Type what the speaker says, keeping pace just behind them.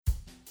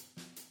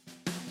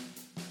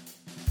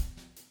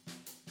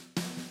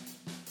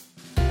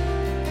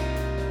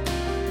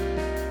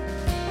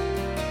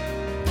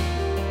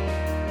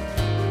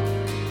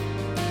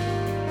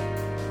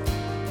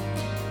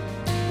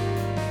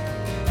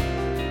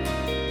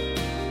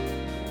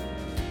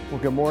Well,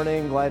 good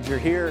morning. Glad you're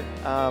here.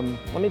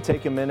 Let me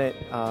take a minute.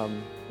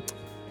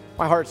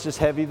 My heart's just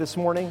heavy this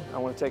morning. I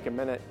want to take a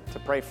minute to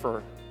pray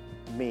for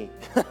me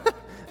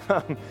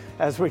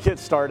as we get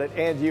started,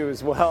 and you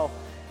as well,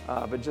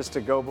 but just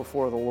to go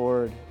before the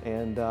Lord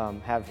and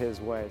have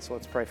His way. So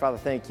let's pray. Father,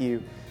 thank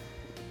you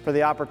for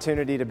the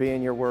opportunity to be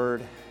in your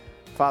word.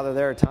 Father,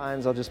 there are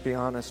times, I'll just be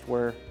honest,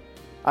 where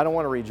I don't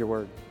want to read your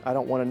word. I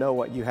don't want to know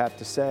what you have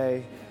to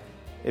say.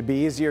 It'd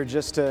be easier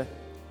just to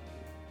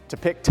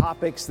pick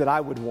topics that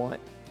I would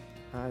want,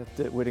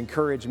 that would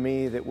encourage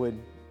me, that would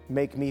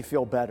make me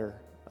feel better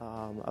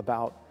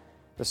about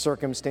the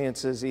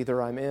circumstances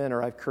either I'm in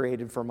or I've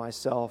created for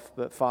myself.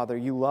 But Father,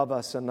 you love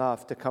us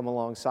enough to come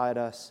alongside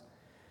us,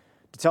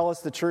 to tell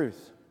us the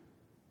truth,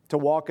 to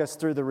walk us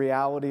through the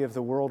reality of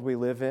the world we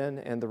live in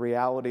and the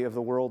reality of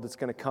the world that's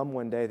going to come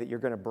one day that you're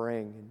going to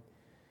bring. And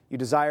you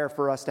desire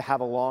for us to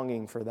have a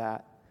longing for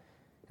that,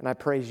 and I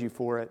praise you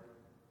for it.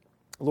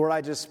 Lord,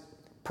 I just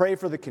pray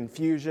for the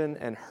confusion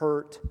and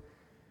hurt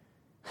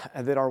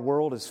that our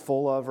world is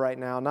full of right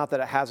now. Not that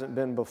it hasn't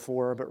been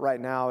before, but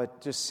right now it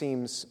just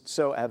seems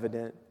so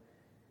evident.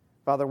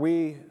 Father,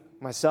 we're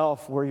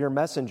your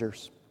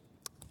messengers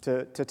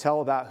to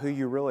tell about who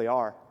you really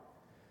are.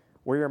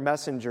 We're your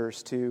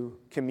messengers to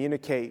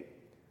communicate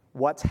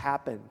what's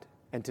happened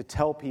and to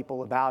tell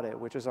people about it,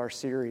 which is our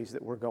series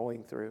that we're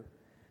going through.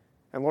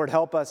 And Lord,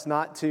 help us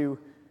not to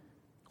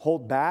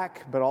hold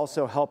back, but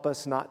also help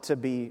us not to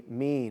be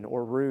mean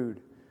or rude,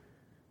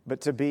 but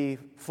to be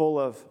full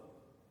of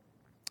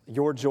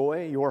your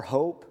joy, your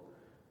hope,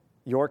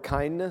 your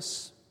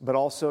kindness, but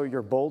also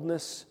your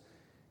boldness,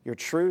 your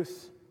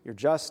truth, your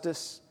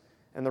justice,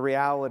 and the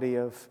reality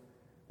of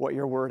what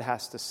your word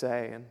has to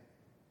say. And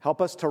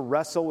help us to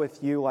wrestle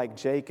with you like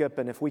Jacob,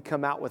 and if we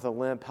come out with a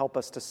limp, help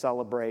us to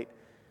celebrate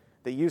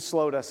that you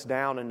slowed us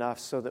down enough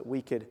so that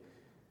we could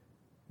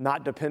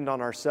not depend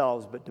on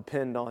ourselves, but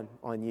depend on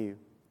you.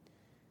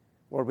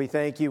 Lord, we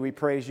thank you, we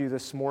praise you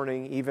this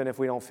morning, even if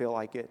we don't feel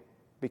like it,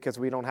 because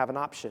we don't have an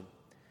option.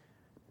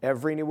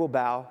 Every knee will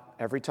bow,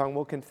 every tongue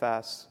will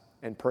confess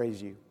and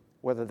praise you,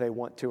 whether they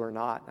want to or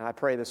not. And I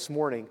pray this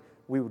morning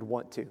we would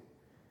want to.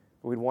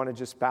 We'd want to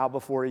just bow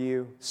before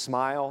you,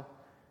 smile,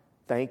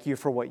 thank you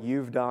for what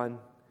you've done,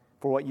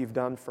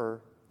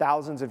 for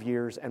thousands of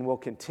years, and will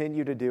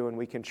continue to do, and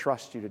we can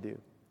trust you to do.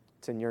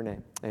 It's in your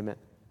name. Amen.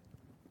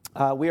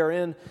 We are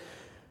in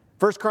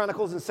 1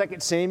 Chronicles and 2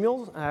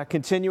 Samuel,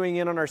 continuing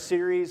in on our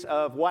series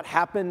of What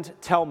Happened,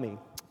 Tell Me.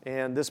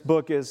 And this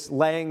book is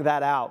laying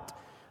that out.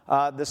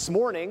 This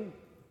morning,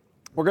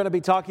 we're going to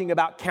be talking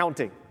about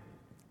counting.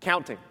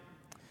 Counting.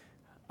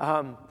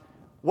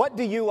 What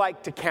do you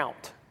like to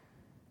count?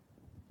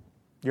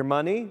 Your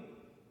money,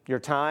 your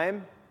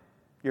time,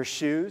 your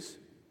shoes,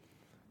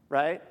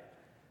 right?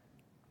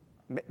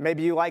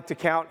 Maybe you like to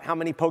count how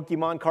many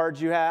Pokemon cards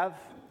you have.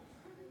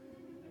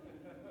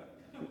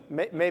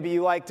 Maybe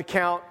you like to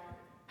count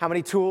how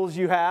many tools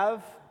you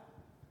have.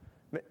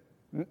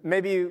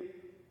 Maybe you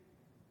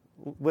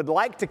would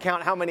like to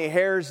count how many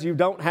hairs you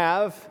don't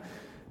have.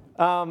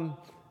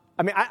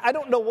 I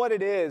don't know what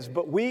it is,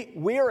 but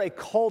we are a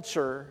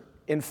culture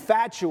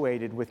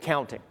infatuated with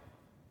counting,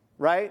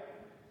 right?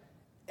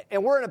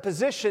 And we're in a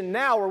position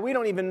now where we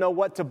don't even know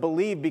what to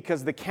believe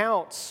because the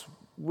counts,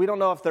 we don't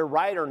know if they're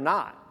right or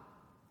not,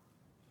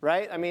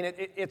 right? I mean,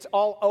 it's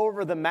all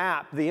over the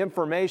map, the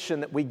information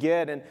that we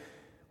get.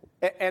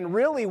 And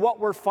really what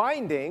we're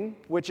finding,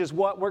 which is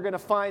what we're going to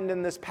find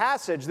in this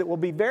passage that will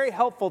be very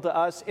helpful to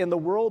us in the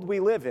world we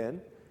live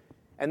in,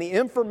 and the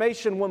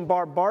information we're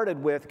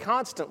bombarded with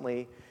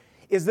constantly,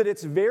 is that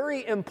it's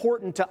very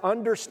important to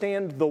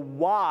understand the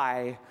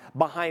why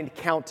behind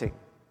counting.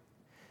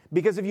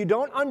 Because if you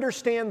don't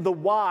understand the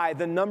why,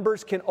 the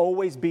numbers can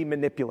always be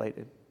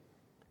manipulated.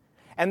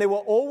 And they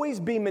will always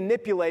be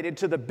manipulated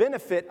to the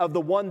benefit of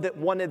the one that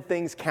wanted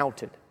things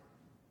counted.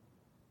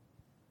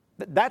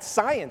 That's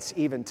science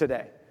even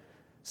today.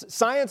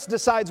 Science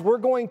decides we're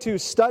going to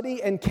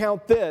study and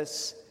count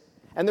this,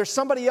 and there's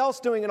somebody else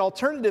doing an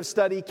alternative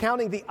study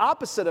counting the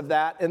opposite of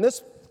that, and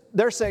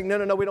they're saying, no,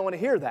 we don't want to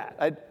hear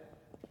that.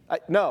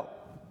 No,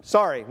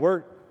 sorry.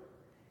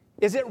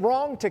 Is it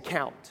wrong to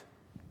count?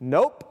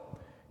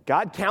 Nope.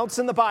 God counts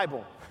in the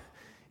Bible.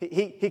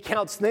 He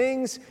counts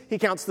things. He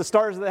counts the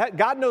stars of the heaven.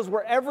 God knows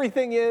where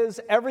everything is.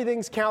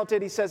 Everything's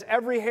counted. He says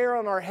every hair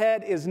on our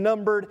head is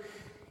numbered.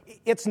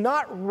 It's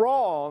not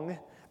wrong,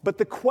 but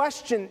the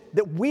question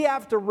that we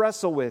have to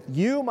wrestle with,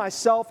 you,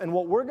 myself, and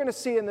what we're going to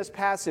see in this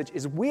passage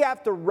is we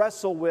have to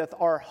wrestle with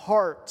our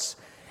hearts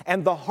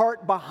and the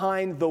heart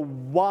behind the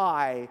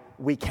why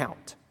we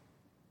count.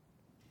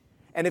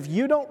 And if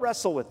you don't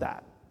wrestle with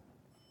that,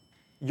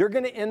 you're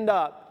going to end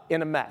up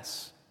in a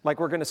mess, like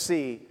we're going to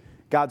see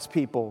God's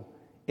people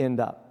end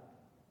up.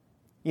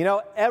 You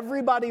know,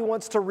 everybody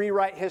wants to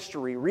rewrite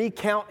history,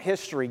 recount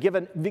history, give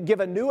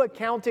a new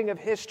accounting of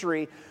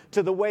history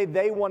to the way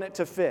they want it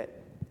to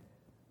fit.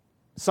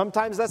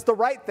 Sometimes that's the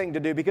right thing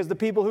to do because the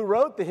people who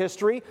wrote the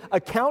history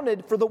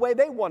accounted for the way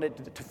they wanted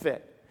it to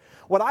fit.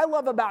 What I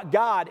love about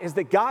God is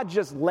that God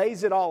just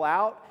lays it all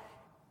out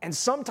And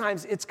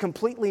sometimes it's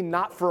completely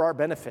not for our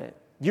benefit.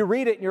 You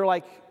read it and you're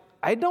like,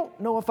 I don't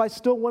know if I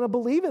still want to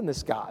believe in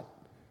this God.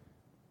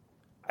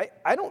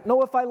 I don't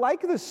know if I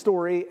like this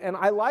story, and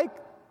I like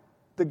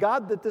the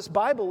God that this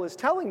Bible is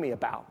telling me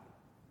about.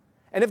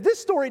 And if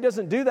this story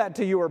doesn't do that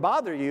to you or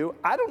bother you,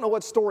 I don't know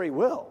what story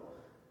will.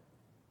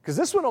 Because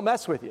this one will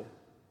mess with you.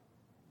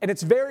 And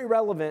it's very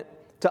relevant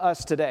to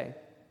us today.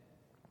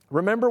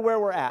 Remember where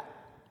we're at.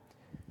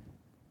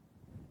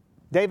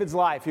 David's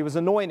life, he was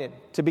anointed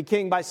to be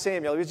king by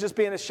Samuel. He was just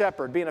being a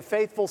shepherd, being a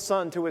faithful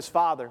son to his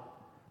father,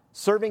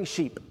 serving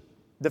sheep,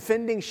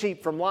 defending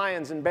sheep from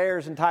lions and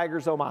bears and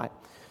tigers, oh my.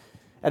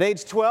 At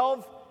age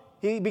 12,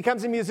 he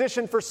becomes a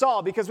musician for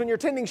Saul, because when you're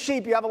tending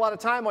sheep, you have a lot of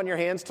time on your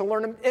hands to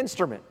learn an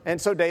instrument. And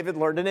so David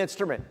learned an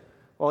instrument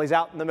while he's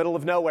out in the middle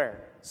of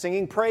nowhere,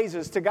 singing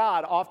praises to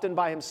God, often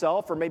by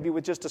himself or maybe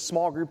with just a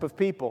small group of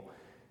people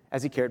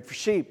as he cared for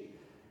sheep.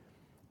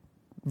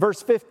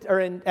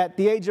 At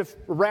the age of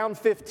around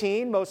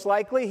 15, most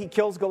likely, he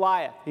kills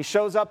Goliath. He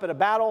shows up at a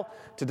battle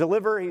to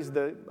deliver.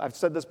 I've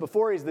said this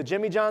before, he's the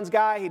Jimmy John's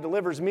guy. He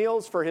delivers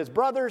meals for his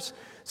brothers,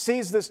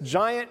 sees this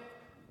giant,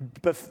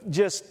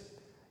 just,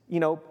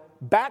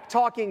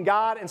 back-talking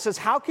God and says,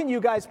 how can you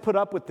guys put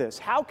up with this?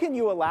 How can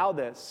you allow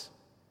this?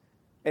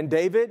 And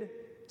David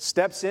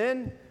steps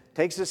in,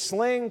 takes his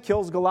sling,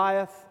 kills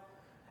Goliath.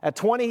 At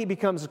 20, he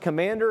becomes a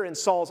commander in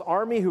Saul's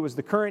army, who was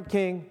the current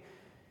king.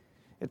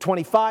 At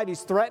 25,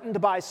 he's threatened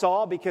by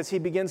Saul because he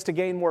begins to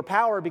gain more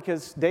power,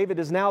 because David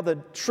is now the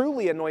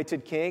truly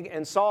anointed king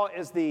and Saul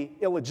is the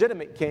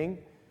illegitimate king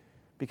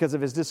because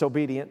of his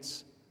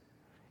disobedience.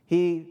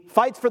 He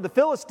fights for the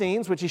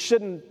Philistines, which he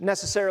shouldn't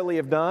necessarily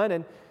have done,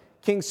 and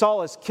King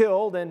Saul is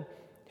killed and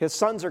his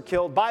sons are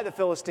killed by the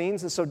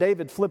Philistines, and so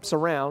David flips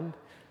around.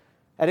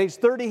 At age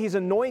 30, he's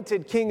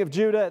anointed king of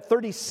Judah. At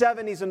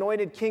 37, he's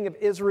anointed king of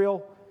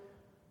Israel.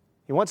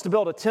 He wants to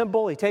build a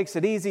temple. He takes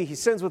it easy. He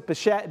sins with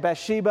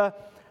Bathsheba.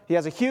 He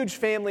has a huge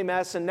family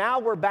mess, and now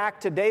we're back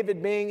to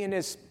David being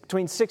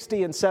between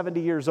 60 and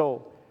 70 years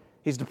old.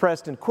 He's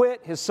depressed and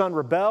quit. His son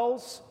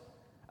rebels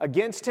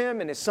against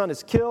him, and his son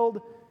is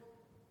killed.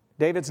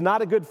 David's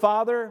not a good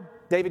father.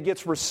 David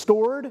gets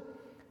restored.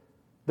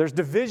 There's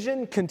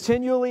division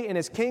continually in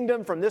his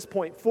kingdom from this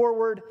point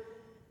forward.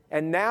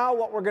 And now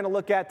what we're going to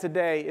look at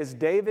today is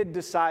David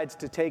decides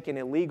to take an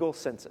illegal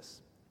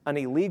census, an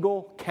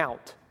illegal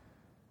count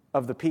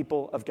of the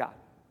people of God.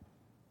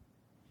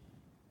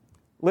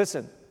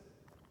 Listen,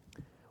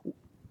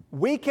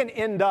 we can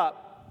end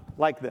up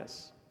like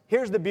this.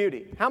 Here's the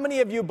beauty. How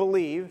many of you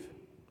believe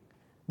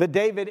that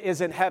David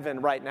is in heaven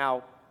right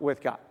now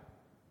with God?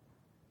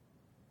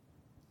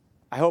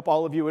 I hope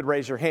all of you would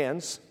raise your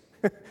hands.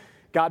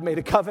 God made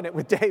a covenant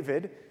with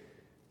David.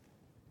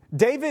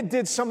 David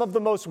did some of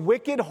the most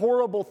wicked,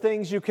 horrible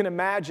things you can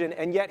imagine,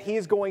 and yet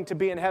he's going to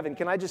be in heaven.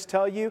 Can I just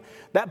tell you,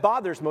 that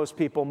bothers most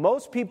people.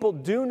 Most people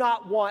do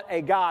not want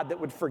a God that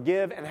would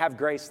forgive and have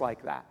grace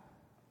like that,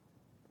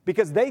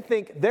 because they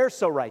think they're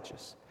so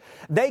righteous.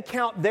 They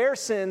count their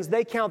sins,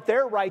 they count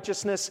their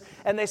righteousness,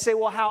 and they say,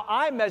 well, how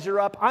I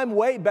measure up, I'm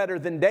way better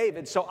than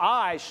David, so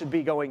I should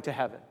be going to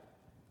heaven.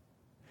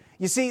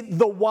 You see,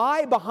 the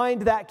why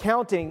behind that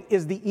counting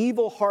is the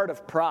evil heart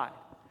of pride.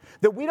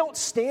 That we don't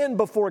stand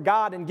before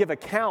God and give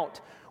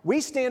account.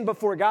 We stand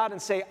before God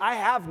and say, I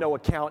have no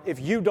account if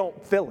you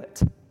don't fill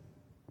it.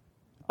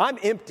 I'm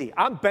empty.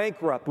 I'm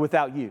bankrupt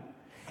without you.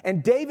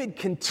 And David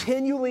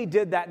continually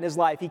did that in his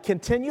life. He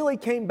continually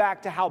came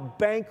back to how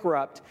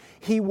bankrupt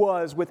he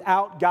was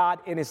without God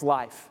in his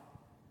life.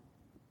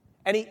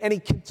 And he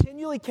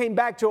continually came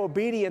back to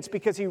obedience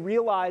because he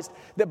realized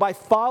that by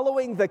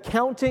following the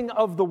counting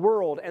of the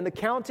world and the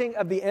counting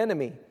of the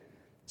enemy,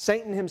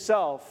 Satan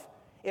himself,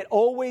 it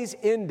always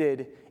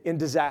ended in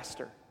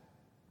disaster.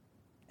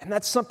 And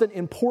that's something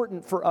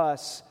important for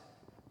us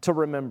to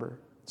remember.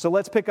 So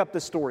let's pick up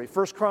the story.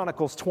 1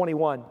 Chronicles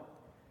 21.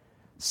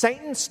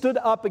 Satan stood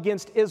up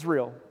against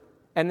Israel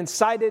and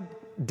incited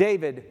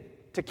David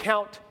to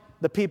count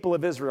the people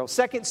of Israel.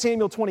 2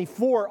 Samuel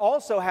 24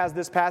 also has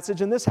this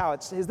passage, and this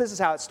is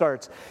how it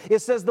starts. It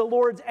says, the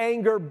Lord's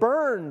anger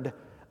burned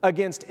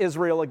against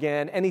Israel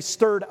again, and he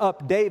stirred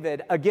up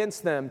David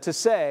against them to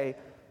say,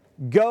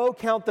 go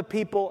count the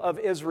people of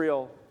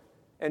Israel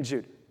and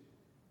Judah.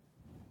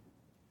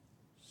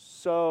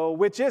 So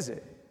which is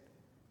it?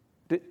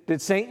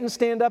 Did Satan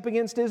stand up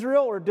against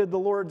Israel, or did the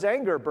Lord's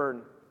anger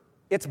burn?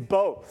 It's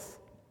both.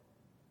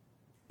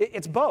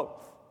 It's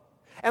both.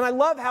 And I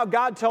love how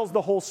God tells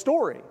the whole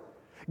story.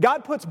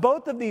 God puts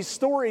both of these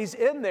stories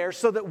in there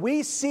so that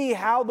we see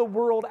how the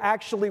world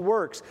actually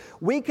works.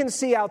 We can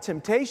see how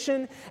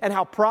temptation and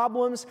how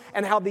problems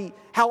and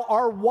how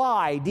our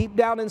why deep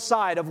down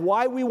inside of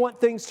why we want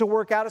things to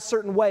work out a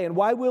certain way and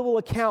why we will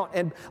account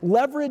and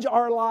leverage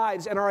our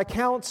lives and our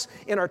accounts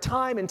in our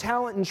time and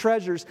talent and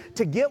treasures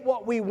to get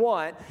what we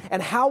want,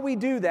 and how we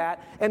do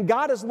that. And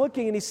God is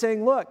looking and he's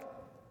saying, look,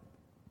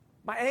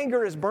 my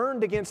anger is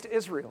burned against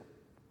Israel.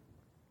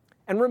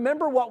 And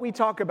remember what we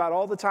talk about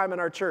all the time in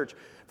our church.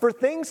 For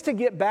things to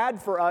get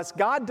bad for us,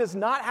 God does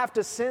not have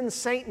to send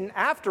Satan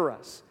after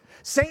us.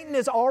 Satan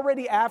is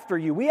already after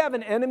you. We have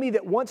an enemy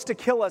that wants to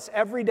kill us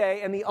every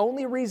day, and the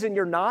only reason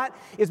you're not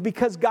is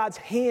because God's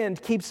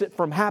hand keeps it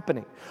from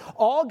happening.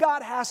 All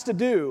God has to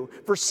do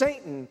for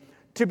Satan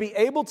to be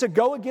able to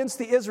go against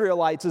the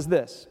Israelites is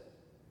this.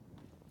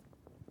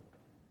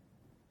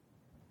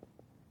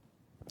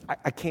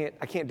 I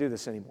can't do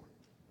this anymore.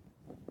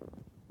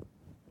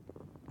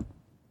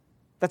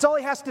 That's all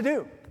he has to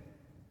do.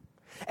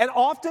 And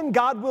often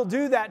God will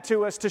do that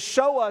to us to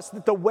show us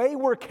that the way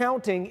we're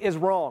counting is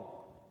wrong.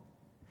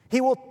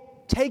 He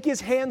will take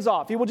his hands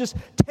off. He will just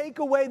take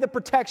away the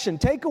protection,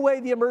 take away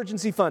the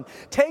emergency fund,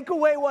 take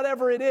away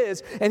whatever it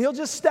is, and he'll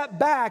just step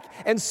back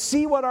and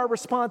see what our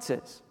response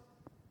is.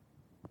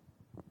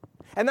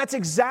 And that's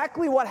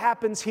exactly what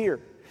happens here.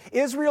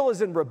 Israel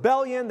is in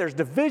rebellion. There's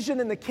division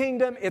in the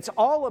kingdom. It's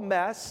all a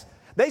mess.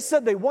 They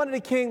said they wanted a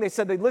king. They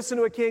said they'd listen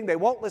to a king. They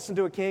won't listen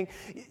to a king.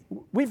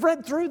 We've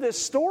read through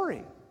this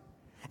story.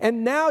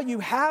 And now you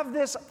have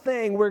this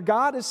thing where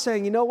God is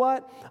saying, you know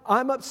what?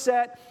 I'm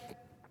upset.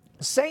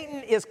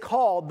 Satan is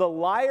called the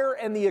liar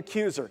and the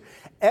accuser.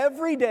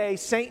 Every day,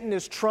 Satan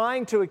is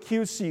trying to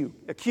accuse you,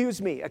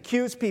 accuse me,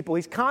 accuse people.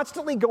 He's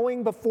constantly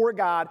going before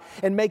God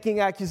and making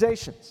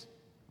accusations.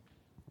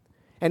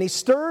 And he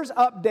stirs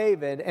up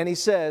David and he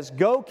says,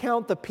 go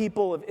count the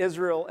people of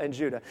Israel and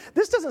Judah.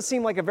 This doesn't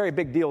seem like a very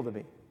big deal to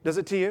me. Does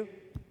it to you?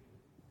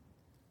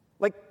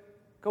 Like,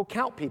 go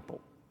count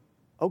people.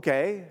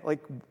 Okay,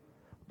 like,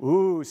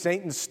 ooh,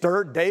 Satan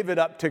stirred David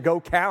up to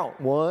go count.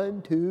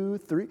 1, 2,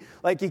 3.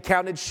 Like he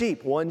counted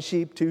sheep. 1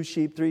 sheep, 2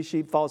 sheep, 3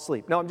 sheep, fall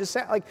asleep. No, I'm just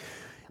saying, like,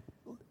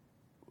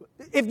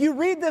 if you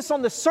read this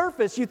on the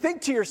surface, you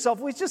think to yourself,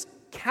 well, he's just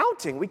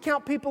counting. We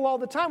count people all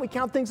the time. We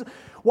count things.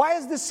 Why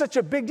is this such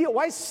a big deal?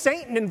 Why is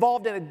Satan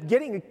involved in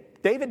getting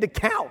David to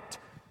count?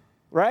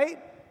 Right?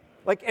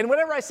 Like, and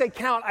whenever I say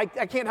count, I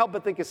can't help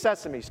but think of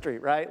Sesame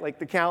Street, right? Like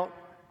the count.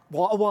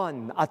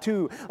 1,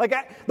 2.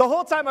 Like the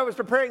whole time I was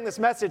preparing this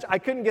message, I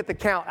couldn't get the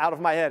count out of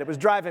my head. It was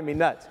driving me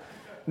nuts.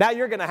 Now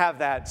you're going to have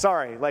that.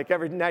 Sorry.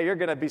 Now you're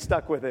going to be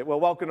stuck with it. Well,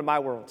 welcome to my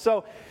world.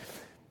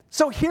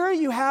 So here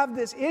you have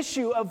this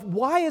issue of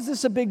why is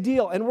this a big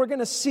deal? And we're going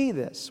to see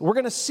this. We're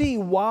going to see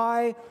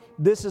why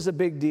this is a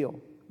big deal.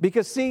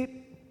 Because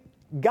see,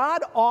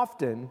 God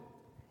often,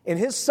 in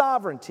his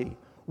sovereignty,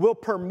 will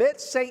permit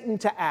Satan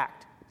to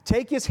act,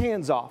 take his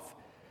hands off.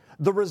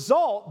 The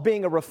result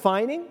being a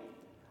refining,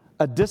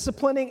 a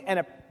disciplining, and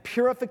a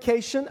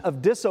purification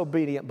of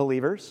disobedient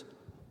believers,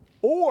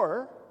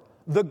 or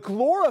the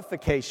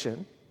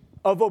glorification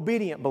of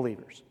obedient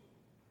believers.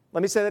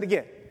 Let me say that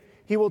again.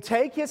 He will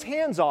take his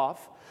hands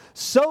off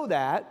so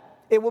that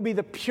it will be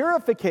the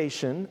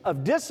purification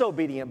of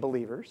disobedient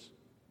believers,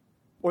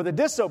 or the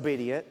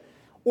disobedient,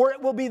 or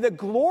it will be the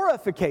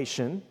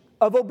glorification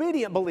of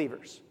obedient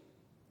believers.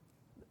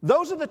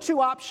 Those are the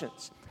two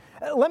options.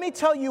 Let me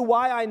tell you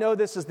why I know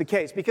this is the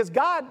case. Because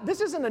God,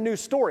 this isn't a new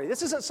story.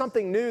 This isn't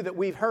something new that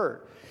we've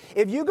heard.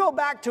 If you go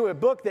back to a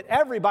book that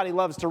everybody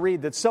loves to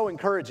read that's so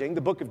encouraging,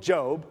 the book of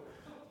Job,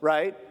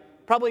 right?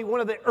 Probably one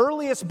of the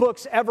earliest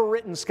books ever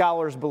written,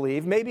 scholars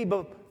believe, maybe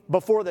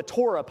before the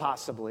Torah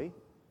possibly.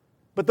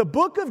 But the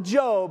book of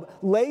Job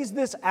lays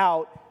this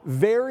out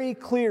very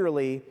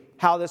clearly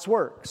how this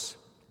works.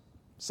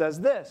 It says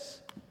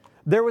this: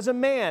 there was a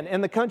man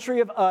in the country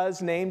of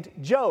Uz named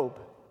Job.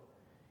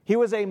 He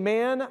was a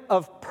man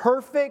of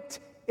perfect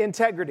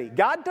integrity.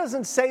 God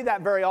doesn't say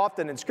that very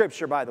often in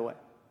Scripture, by the way.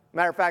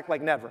 Matter of fact,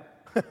 like never.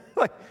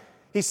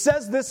 He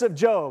says this of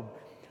Job,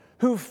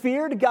 who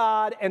feared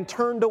God and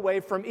turned away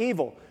from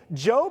evil.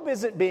 Job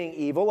isn't being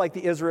evil like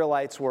the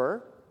Israelites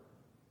were.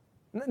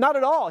 Not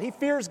at all. He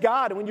fears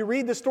God. And when you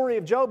read the story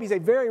of Job, he's a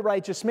very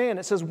righteous man.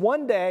 It says,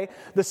 one day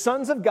the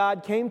sons of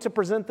God came to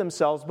present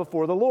themselves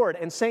before the Lord,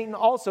 and Satan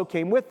also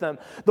came with them.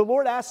 The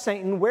Lord asked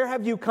Satan, where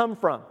have you come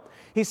from?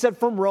 He said,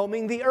 from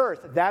roaming the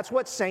earth. That's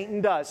what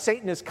Satan does.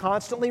 Satan is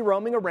constantly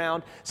roaming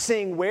around,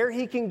 seeing where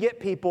he can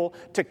get people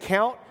to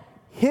count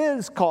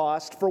his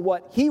cost for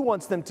what he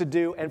wants them to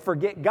do and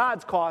forget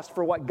God's cost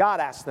for what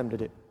God asks them to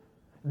do.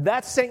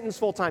 That's Satan's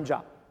full-time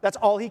job. That's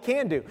all he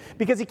can do.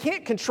 Because he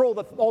can't control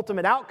the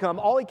ultimate outcome.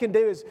 All he can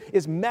do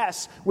is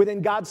mess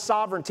within God's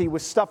sovereignty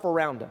with stuff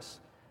around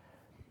us.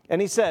 And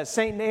he says,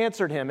 Satan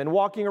answered him, and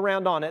walking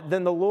around on it,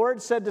 then the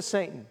Lord said to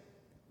Satan,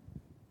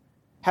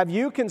 have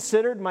you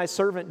considered my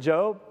servant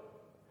Job?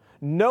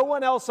 No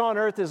one else on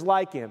earth is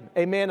like him,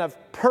 a man of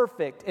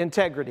perfect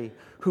integrity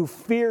who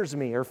fears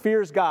me or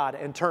fears God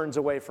and turns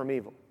away from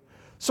evil.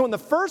 So in the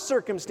first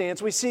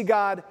circumstance, we see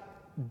God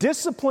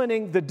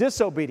disciplining the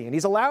disobedient.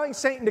 He's allowing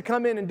Satan to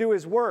come in and do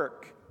his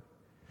work.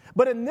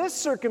 But in this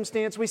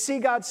circumstance, we see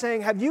God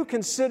saying, have you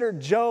considered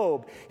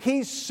Job?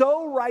 He's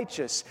so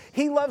righteous.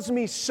 He loves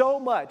me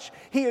so much.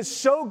 He is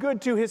so good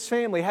to his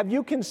family. Have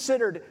you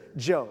considered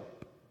Job?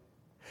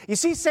 You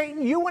see,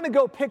 Satan, you want to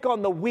go pick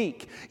on the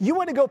weak. You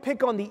want to go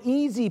pick on the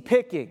easy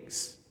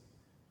pickings.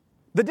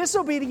 The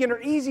disobedient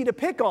are easy to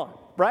pick on,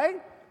 right?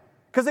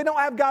 Because they don't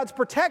have God's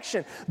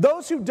protection.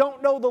 Those who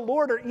don't know the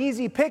Lord are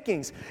easy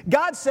pickings.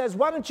 God says,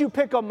 why don't you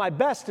pick on my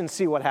best and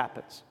see what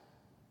happens?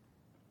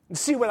 And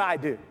see what I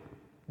do,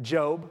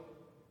 Job.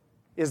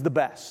 is the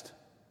best.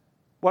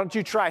 Why don't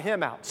you try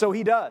him out? So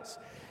he does.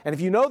 And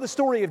if you know the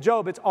story of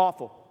Job, it's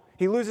awful.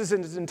 He loses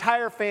his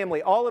entire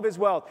family, all of his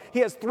wealth. He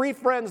has 3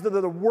 friends that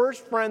are the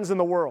worst friends in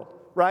the world,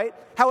 right?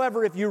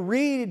 However, if you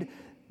read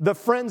the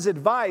friends'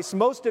 advice,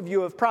 most of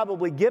you have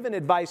probably given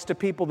advice to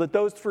people that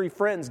those 3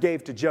 friends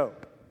gave to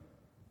Job.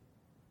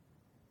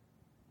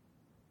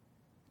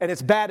 And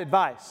it's bad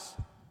advice.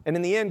 And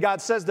in the end,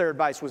 God says their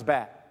advice was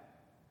bad.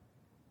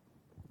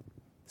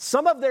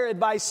 Some of their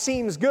advice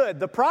seems good.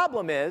 The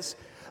problem is,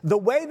 the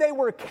way they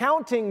were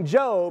counting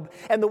Job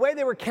and the way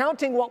they were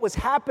counting what was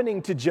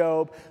happening to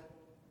Job,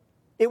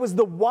 it was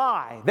the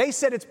why. They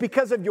said it's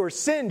because of your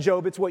sin,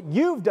 Job. It's what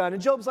you've done.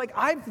 And Job's like,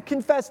 I've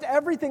confessed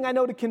everything I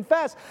know to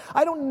confess.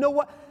 I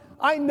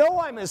know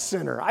I'm a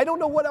sinner. I don't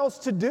know what else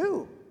to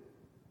do.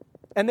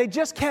 And they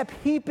just kept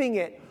heaping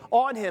it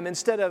on him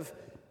instead of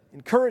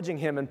encouraging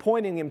him and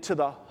pointing him to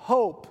the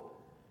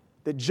hope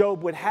that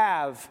Job would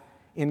have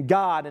in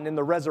God and in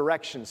the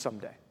resurrection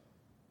someday.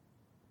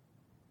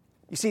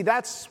 You see,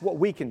 that's what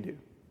we can do.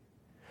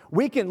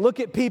 We can look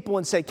at people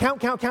and say,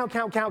 count.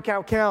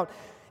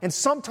 And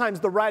sometimes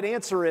the right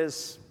answer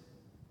is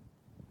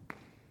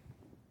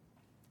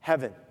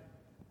heaven.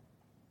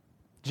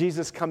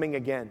 Jesus coming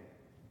again.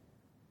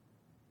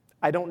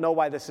 I don't know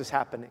why this is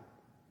happening.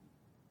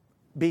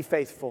 Be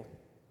faithful.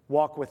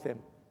 Walk with him.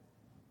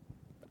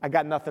 I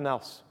got nothing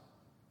else.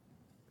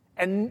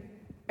 And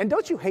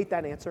don't you hate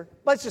that answer?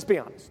 Let's just be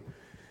honest.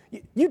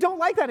 You don't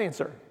like that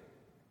answer.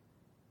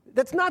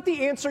 That's not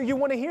the answer you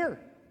want to hear.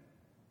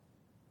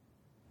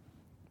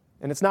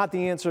 And it's not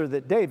the answer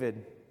that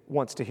David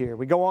wants to hear.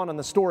 We go on in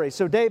the story.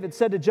 So David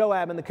said to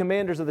Joab and the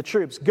commanders of the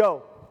troops,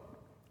 "Go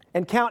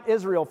and count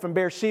Israel from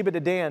Beersheba to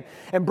Dan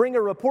and bring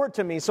a report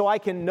to me so I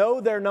can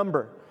know their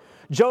number."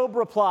 Job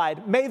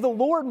replied, "May the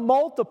Lord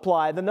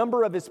multiply the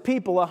number of his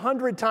people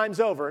 100 times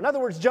over." In other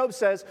words, Job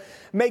says,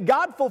 may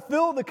God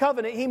fulfill the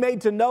covenant he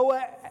made to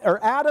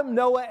Adam,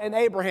 Noah, and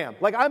Abraham.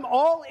 Like, I'm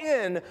all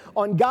in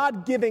on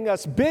God giving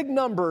us big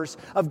numbers,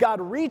 of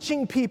God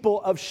reaching people,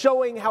 of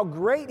showing how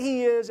great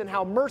he is and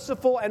how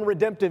merciful and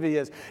redemptive he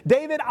is.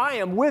 David, I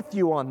am with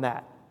you on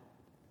that.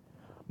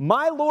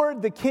 My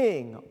Lord the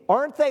king,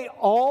 aren't they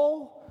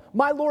all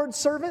my Lord's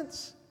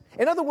servants?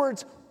 In other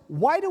words,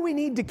 why do we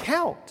need to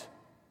count?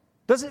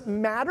 Does it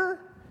matter?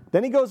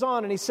 Then he goes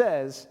on and he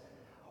says,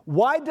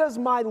 why does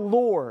my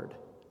Lord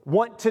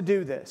want to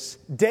do this?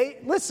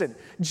 Listen,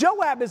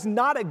 Joab's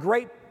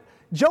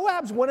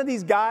one of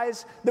these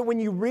guys that when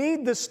you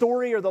read the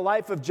story or the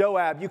life of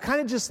Joab, you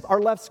kind of just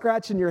are left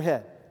scratching your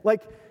head.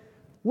 Like,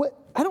 what?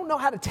 I don't know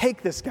how to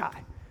take this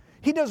guy.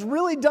 He does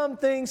really dumb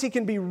things. He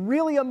can be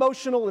really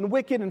emotional and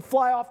wicked and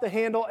fly off the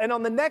handle. And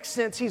on the next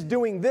sense, he's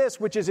doing this,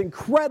 which is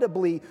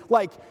incredibly,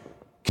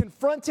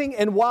 confronting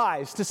and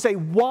wise to say,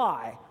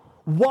 why?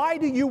 Why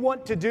do you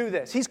want to do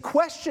this? He's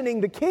questioning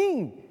the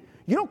king.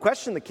 You don't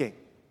question the king.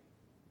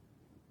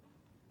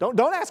 Don't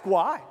ask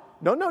why.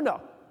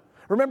 No.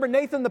 Remember,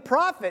 Nathan the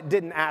prophet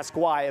didn't ask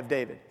why of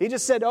David. He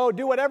just said,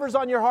 do whatever's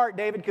on your heart,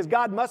 David, because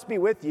God must be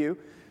with you.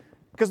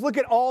 Because look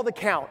at all the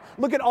count.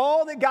 Look at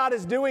all that God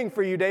is doing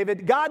for you,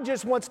 David. God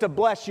just wants to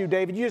bless you,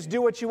 David. You just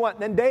do what you want.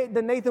 Then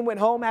Nathan went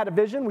home, had a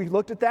vision. We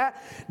looked at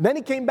that. Then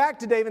he came back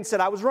to David and said,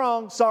 I was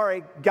wrong.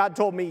 Sorry. God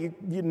told me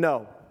you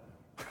know.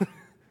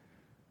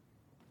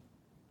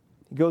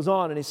 He goes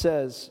on and he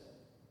says,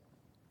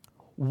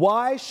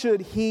 why should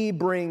he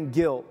bring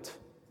guilt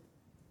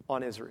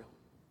on Israel?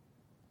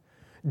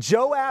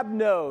 Joab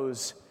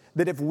knows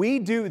that if we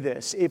do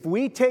this, if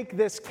we take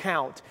this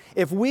count,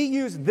 if we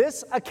use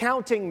this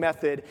accounting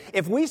method,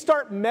 if we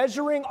start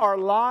measuring our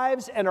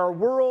lives and our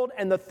world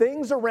and the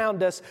things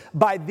around us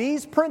by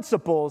these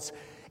principles,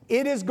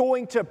 it is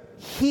going to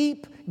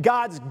heap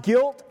God's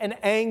guilt and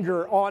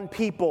anger on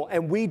people,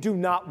 and we do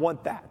not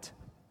want that.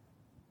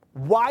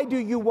 Why do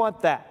you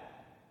want that?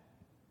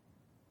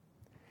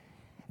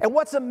 And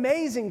what's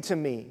amazing to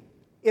me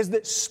is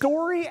that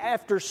story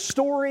after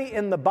story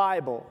in the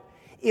Bible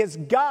is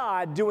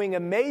God doing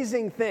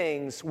amazing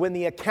things when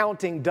the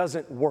accounting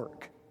doesn't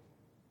work.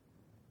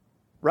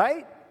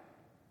 Right?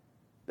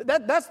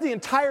 That's the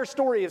entire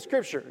story of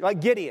Scripture.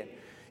 Like Gideon.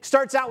 He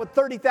starts out with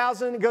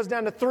 30,000, it goes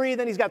down to 3,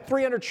 then he's got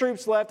 300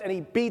 troops left, and he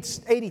beats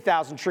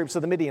 80,000 troops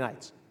of the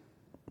Midianites.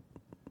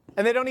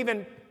 And they don't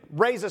even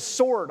raise a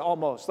sword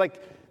almost.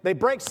 Like, they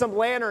break some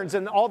lanterns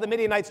and all the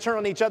Midianites turn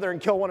on each other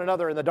and kill one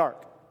another in the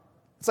dark.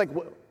 It's like,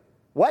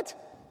 what?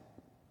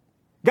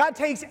 God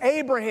takes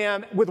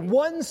Abraham with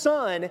one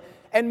son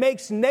and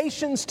makes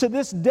nations to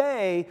this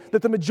day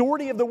that the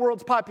majority of the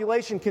world's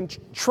population can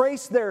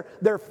trace their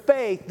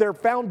faith, their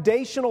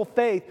foundational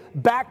faith,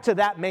 back to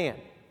that man.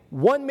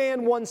 One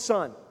man, one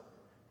son.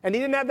 And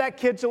he didn't have that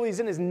kid till he's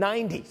in his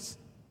 90s.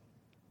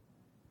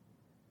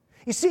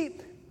 You see,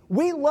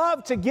 we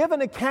love to give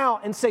an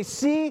account and say,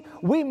 see,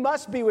 we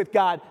must be with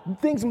God.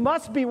 Things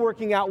must be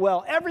working out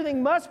well.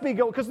 Everything must be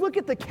going, because look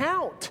at the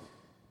count.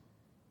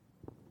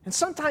 And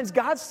sometimes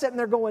God's sitting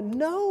there going,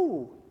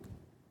 no.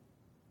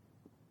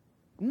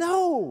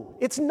 No,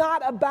 it's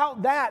not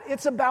about that.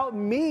 It's about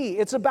me.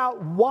 It's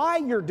about why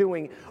you're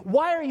doing it.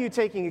 Why are you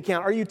taking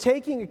account? Are you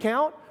taking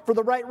account for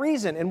the right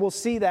reason? And we'll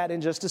see that in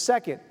just a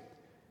second.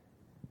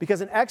 Because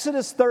in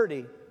Exodus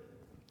 30,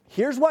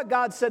 here's what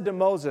God said to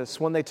Moses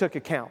when they took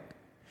account.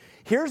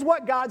 Here's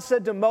what God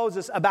said to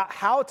Moses about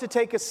how to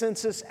take a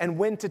census and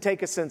when to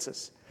take a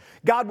census.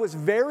 God was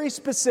very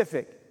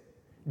specific.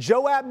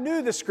 Joab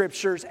knew the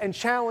scriptures and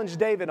challenged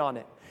David on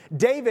it.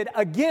 David,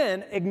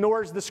 again,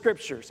 ignores the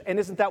scriptures. And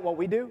isn't that what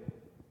we do?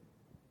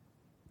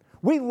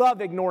 We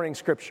love ignoring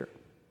scripture.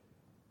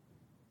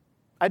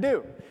 I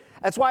do.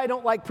 That's why I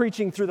don't like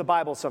preaching through the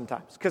Bible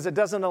sometimes, because it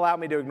doesn't allow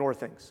me to ignore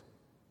things.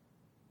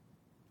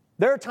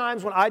 There are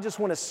times when I just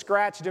want to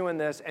scratch doing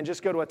this and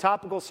just go to a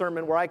topical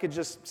sermon where I could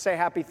just say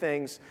happy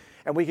things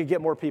and we could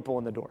get more people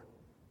in the door.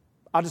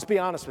 I'll just be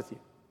honest with you.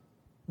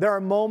 There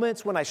are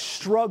moments when I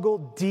struggle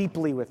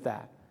deeply with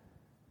that.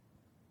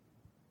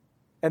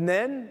 And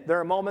then there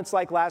are moments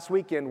like last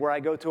weekend where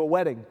I go to a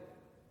wedding.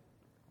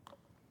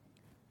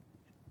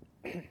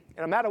 And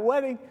I'm at a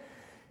wedding,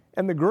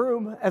 and the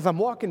groom, as I'm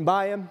walking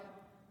by him,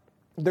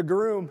 the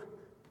groom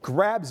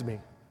grabs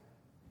me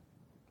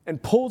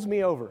and pulls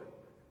me over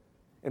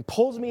and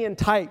pulls me in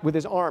tight with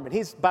his arm. And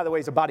he's, by the way,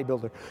 he's a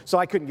bodybuilder, so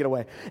I couldn't get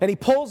away. And he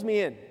pulls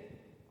me in,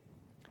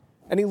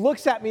 and he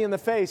looks at me in the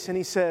face, and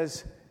he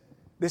says,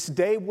 "This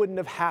day wouldn't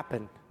have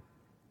happened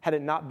had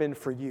it not been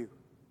for you.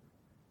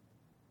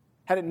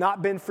 Had it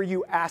not been for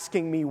you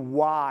asking me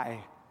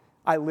why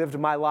I lived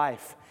my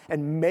life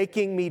and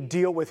making me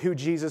deal with who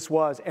Jesus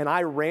was. And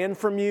I ran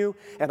from you,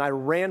 and I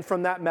ran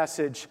from that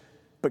message,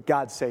 but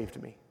God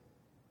saved me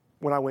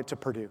when I went to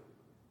Purdue."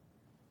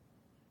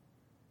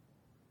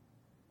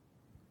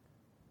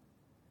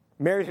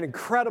 Married an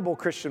incredible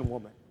Christian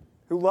woman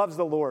who loves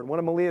the Lord, one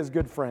of Malia's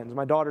good friends,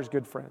 my daughter's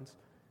good friends,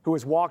 who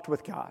has walked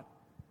with God.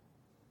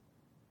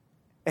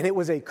 And it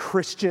was a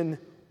Christian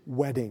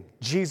wedding.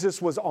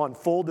 Jesus was on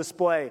full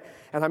display,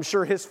 and I'm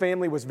sure his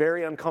family was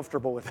very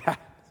uncomfortable with that.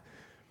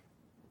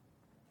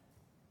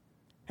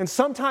 And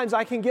sometimes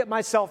I can get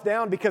myself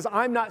down because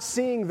I'm not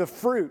seeing the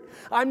fruit.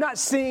 I'm not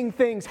seeing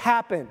things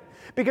happen.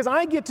 Because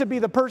I get to be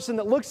the person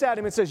that looks at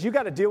him and says, "You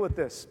got to deal with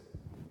this.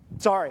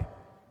 Sorry.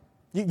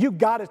 You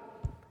got to."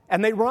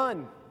 And they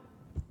run.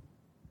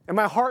 And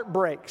my heart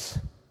breaks.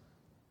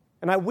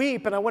 And I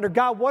weep and I wonder,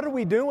 God, what are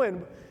we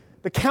doing?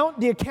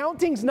 The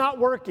accounting's not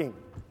working.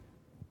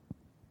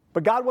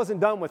 But God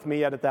wasn't done with me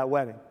yet at that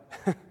wedding.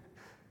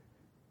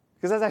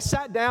 Because as I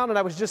sat down and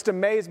I was just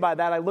amazed by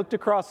that, I looked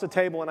across the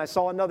table and I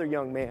saw another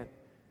young man.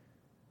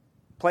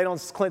 Played on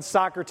Clint's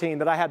soccer team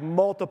that I had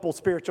multiple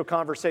spiritual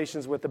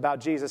conversations with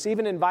about Jesus.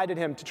 Even invited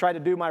him to try to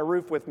do my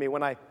roof with me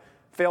when I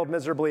failed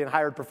miserably and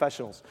hired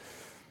professionals.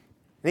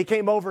 And he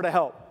came over to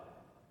help.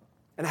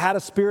 And I had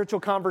a spiritual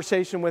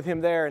conversation with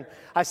him there. And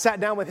I sat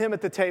down with him at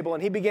the table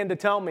and he began to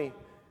tell me.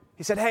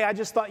 He said, "Hey, I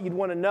just thought you'd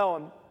want to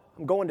know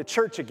I'm going to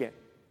church again.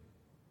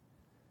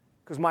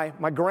 Because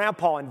my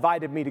grandpa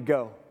invited me to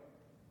go."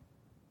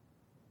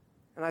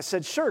 And I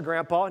said, "Sure,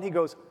 Grandpa." And he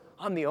goes,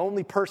 "I'm the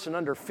only person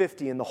under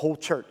 50 in the whole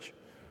church."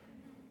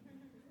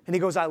 And he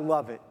goes, "I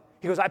love it."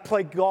 He goes, "I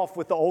play golf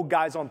with the old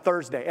guys on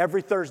Thursday.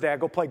 Every Thursday I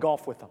go play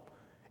golf with them.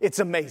 It's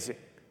amazing."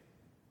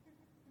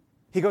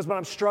 He goes, "But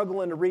I'm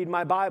struggling to read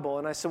my Bible."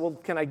 And I said, "Well,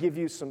 can I give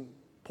you some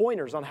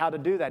pointers on how to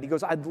do that?" He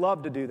goes, "I'd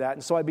love to do that."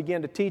 And so I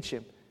began to teach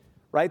him.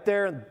 Right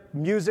there,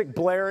 music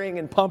blaring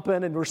and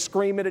pumping, and we're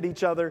screaming at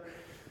each other,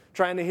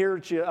 trying to hear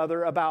each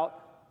other about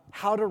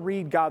how to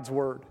read God's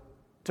Word,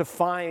 to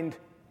find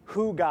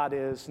who God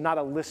is, not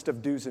a list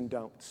of do's and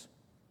don'ts.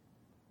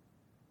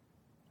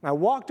 And I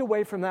walked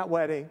away from that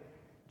wedding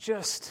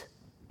just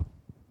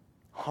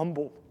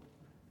humbled.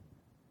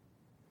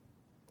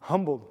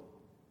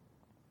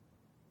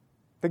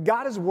 That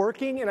God is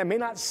working, and I may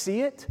not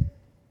see it,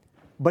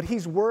 but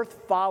He's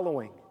worth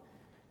following.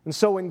 And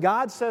so when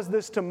God says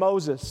this to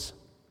Moses,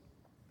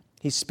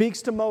 He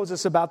speaks to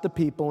Moses about the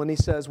people, and He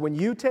says, when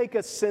you take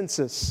a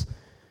census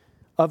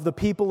of the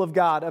people of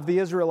God, of the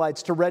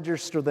Israelites, to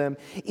register them,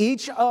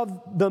 each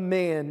of the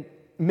men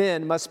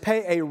must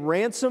pay a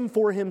ransom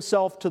for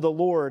himself to the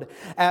Lord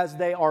as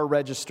they are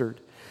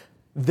registered.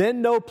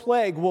 Then no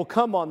plague will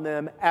come on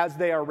them as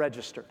they are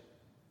registered.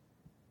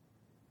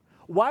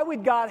 Why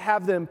would God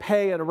have them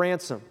pay a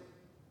ransom?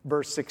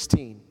 Verse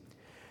 16.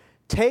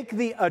 Take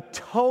the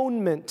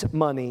atonement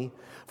money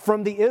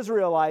from the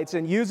Israelites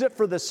and use it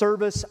for the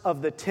service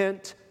of the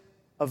tent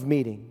of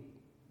meeting.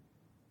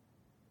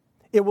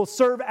 It will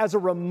serve as a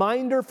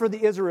reminder for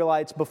the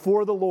Israelites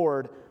before the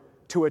Lord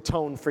to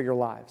atone for your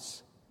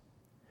lives.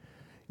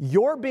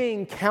 You're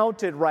being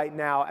counted right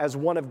now as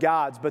one of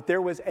God's, but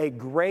there was a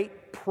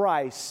great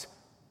price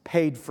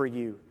paid for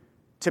you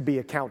to be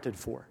accounted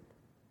for.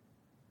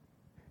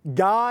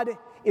 God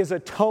is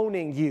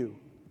atoning you.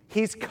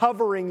 He's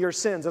covering your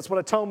sins. That's what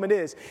atonement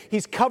is.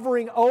 He's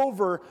covering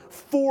over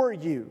for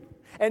you.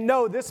 And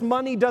no, this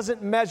money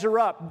doesn't measure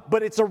up,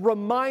 but it's a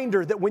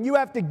reminder that when you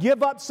have to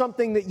give up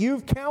something that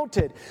you've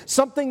counted,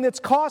 something that's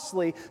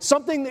costly,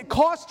 something that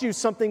cost you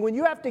something, when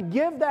you have to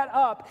give that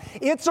up,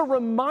 it's a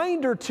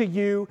reminder to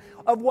you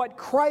of what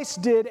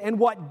Christ did and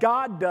what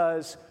God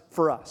does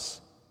for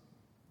us.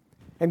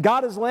 And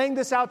God is laying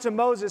this out to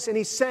Moses, and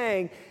he's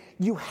saying,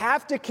 you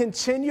have to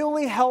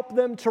continually help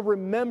them to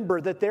remember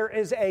that there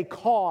is a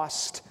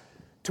cost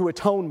to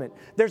atonement.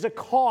 There's a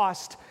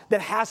cost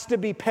that has to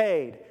be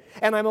paid.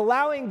 And I'm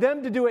allowing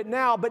them to do it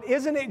now, but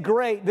isn't it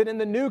great that in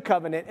the new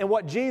covenant and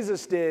what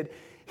Jesus did,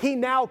 he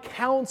now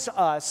counts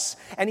us,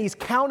 and he's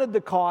counted the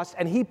cost,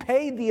 and he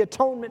paid the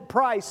atonement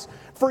price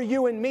for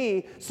you and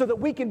me so that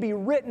we can be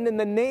written in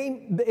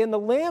the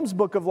Lamb's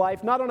book of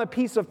life, not on a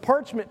piece of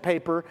parchment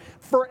paper,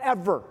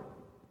 forever.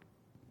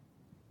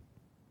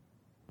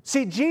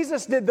 See,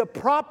 Jesus did the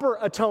proper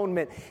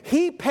atonement.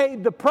 He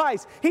paid the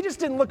price. He just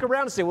didn't look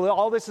around and say, well,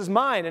 all this is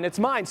mine and it's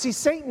mine. See,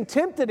 Satan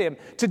tempted him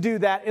to do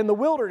that in the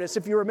wilderness,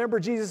 if you remember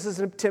Jesus'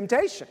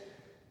 temptation.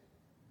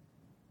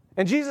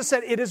 And Jesus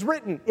said, it is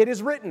written, it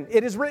is written,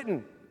 it is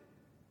written.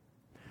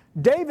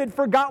 David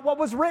forgot what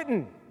was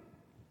written.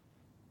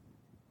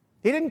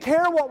 He didn't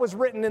care what was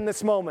written in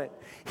this moment.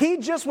 He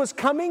just was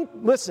coming,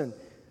 listen,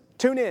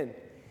 tune in.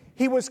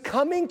 He was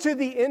coming to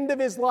the end of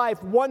his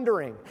life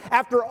wondering,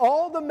 after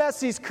all the mess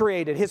he's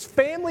created, his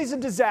family's a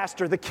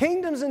disaster, the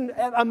kingdom's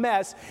a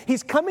mess,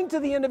 he's coming to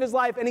the end of his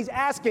life and he's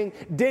asking,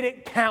 did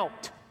it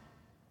count?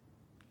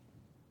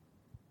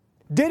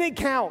 Did it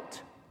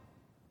count?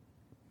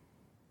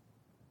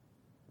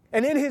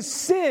 And in his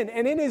sin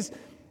and in his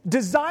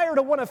desire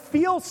to want to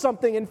feel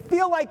something and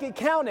feel like it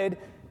counted,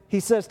 he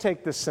says,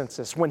 take this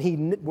census,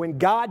 when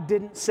God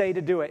didn't say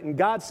to do it. And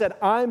God said,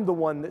 I'm the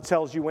one that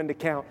tells you when to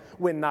count,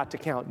 when not to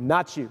count,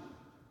 not you,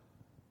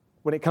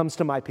 when it comes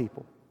to my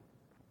people.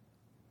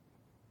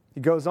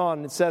 He goes on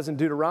and it says in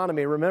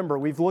Deuteronomy, remember,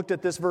 we've looked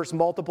at this verse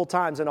multiple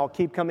times and I'll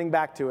keep coming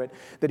back to it,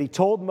 that he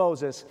told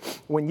Moses,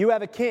 when you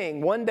have a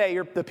king, one day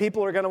the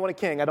people are going to want a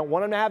king. I don't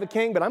want them to have a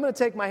king, but I'm going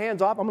to take my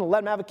hands off. I'm going to let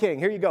them have a king.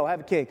 Here you go, have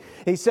a king.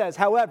 He says,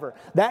 however,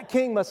 that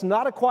king must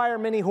not acquire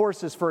many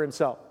horses for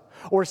himself,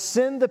 or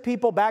send the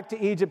people back to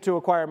Egypt to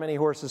acquire many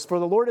horses. For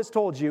the Lord has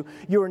told you,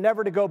 you are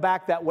never to go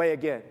back that way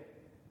again.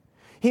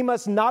 He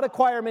must not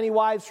acquire many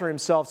wives for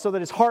himself so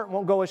that his heart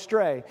won't go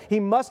astray. He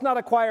must not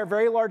acquire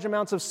very large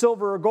amounts of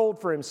silver or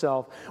gold for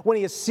himself. When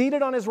he is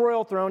seated on his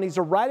royal throne, he's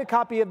to write a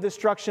copy of the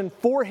instruction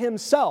for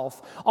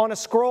himself on a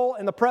scroll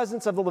in the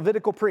presence of the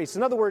Levitical priests.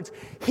 In other words,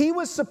 he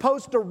was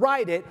supposed to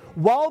write it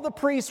while the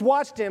priests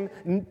watched him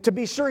to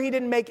be sure he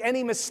didn't make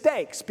any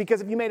mistakes,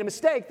 because if you made a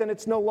mistake, then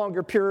it's no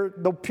longer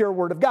the pure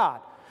word of God.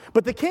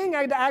 But the king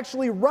had to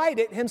actually write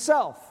it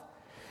himself.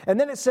 And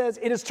then it says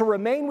it is to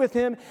remain with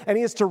him, and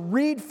he is to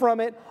read from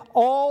it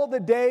all the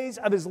days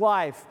of his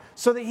life,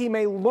 so that he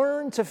may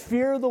learn to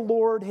fear the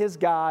Lord his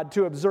God,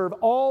 to observe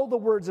all the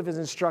words of his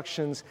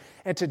instructions,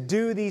 and to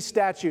do these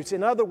statutes.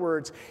 In other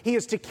words, he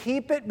is to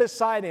keep it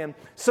beside him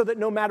so that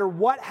no matter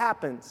what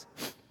happens,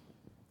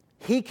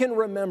 he can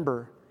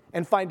remember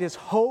and find his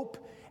hope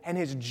and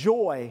his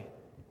joy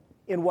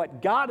in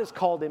what God has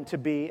called him to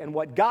be and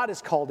what God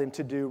has called him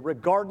to do,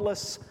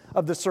 regardless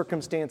of the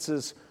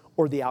circumstances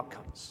or the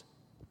outcomes.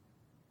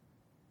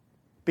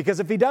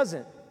 Because if he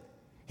doesn't,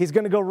 he's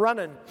going to go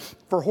running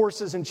for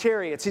horses and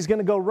chariots. He's going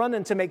to go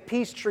running to make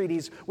peace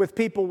treaties with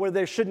people where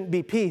there shouldn't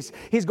be peace.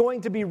 He's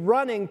going to be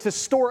running to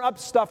store up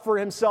stuff for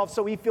himself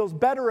so he feels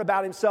better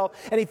about himself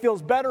and he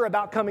feels better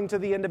about coming to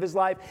the end of his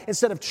life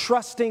instead of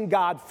trusting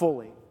God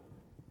fully.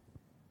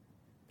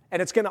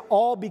 And it's going to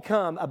all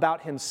become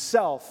about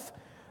himself,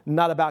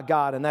 not about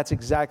God. And that's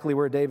exactly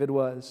where David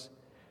was.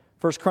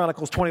 1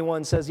 Chronicles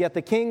 21 says, yet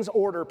the king's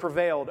order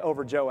prevailed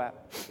over Joab.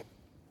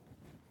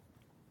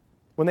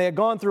 When they had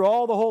gone through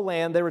all the whole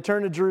land, they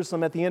returned to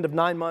Jerusalem at the end of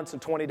 9 months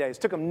and 20 days.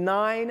 It took them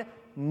 9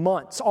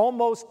 months,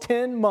 almost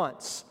 10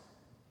 months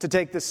to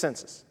take this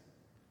census.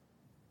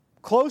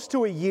 Close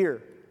to a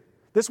year.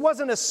 This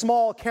wasn't a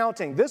small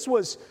counting. This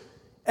was,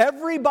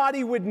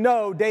 everybody would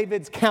know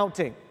David's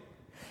counting.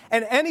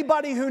 And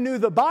anybody who knew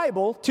the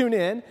Bible, tune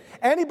in,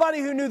 anybody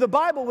who knew the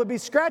Bible would be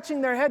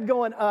scratching their head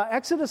going,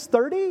 Exodus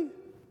 30?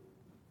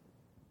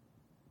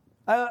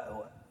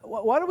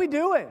 What are we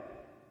doing?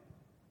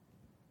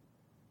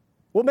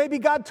 Well, maybe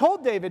God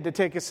told David to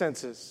take a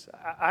census.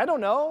 I don't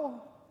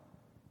know.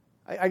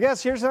 I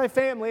guess here's my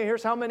family.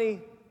 Here's how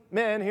many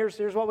men. Here's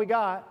what we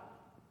got.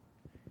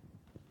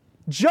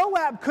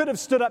 Joab could have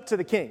stood up to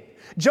the king.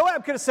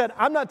 Joab could have said,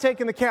 I'm not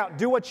taking the count.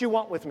 Do what you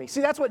want with me. See,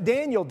 that's what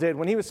Daniel did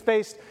when he was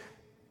faced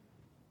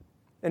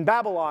in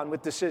Babylon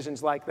with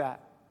decisions like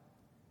that.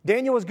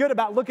 Daniel was good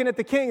about looking at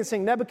the king and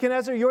saying,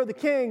 Nebuchadnezzar, you're the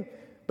king,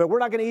 but we're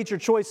not going to eat your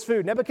choice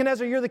food.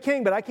 Nebuchadnezzar, you're the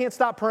king, but I can't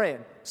stop praying.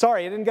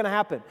 Sorry, it isn't going to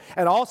happen.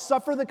 And I'll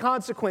suffer the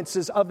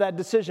consequences of that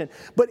decision.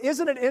 But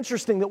isn't it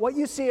interesting that what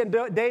you see in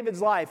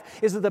David's life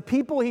is that the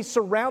people he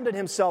surrounded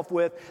himself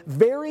with,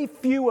 very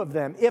few of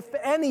them, if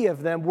any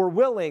of them, were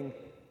willing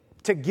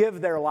to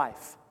give their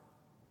life.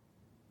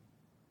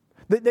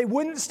 They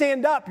wouldn't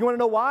stand up. You want to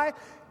know why?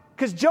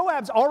 because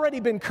Joab's already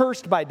been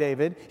cursed by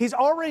David. He's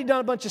already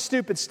done a bunch of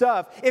stupid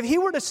stuff. If he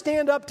were to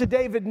stand up to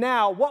David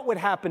now, what would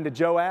happen to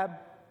Joab?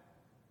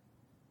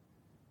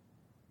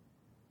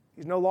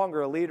 He's no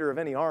longer a leader of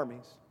any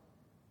armies.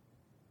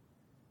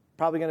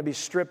 Probably going to be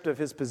stripped of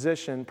his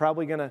position,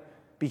 probably going to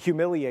be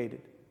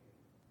humiliated.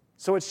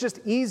 So it's just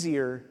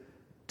easier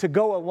to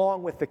go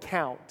along with the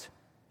count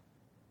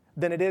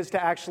than it is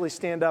to actually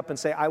stand up and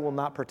say, I will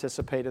not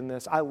participate in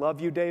this. I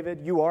love you,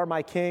 David. You are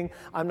my king.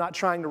 I'm not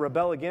trying to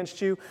rebel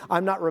against you.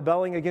 I'm not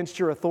rebelling against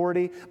your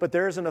authority, but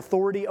there is an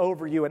authority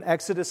over you in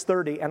Exodus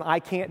 30, and I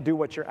can't do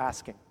what you're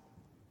asking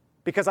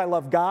because I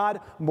love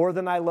God more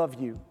than I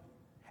love you.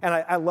 And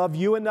I love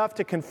you enough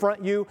to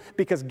confront you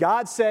because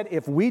God said,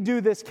 if we do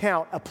this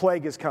count, a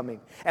plague is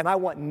coming, and I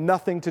want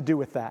nothing to do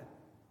with that.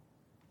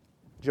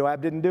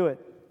 Joab didn't do it.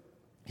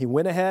 He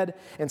went ahead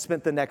and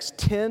spent the next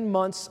 10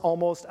 months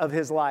almost of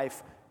his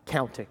life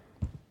counting.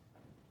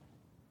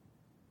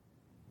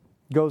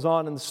 Goes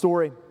on in the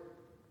story.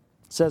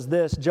 It says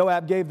this,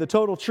 Joab gave the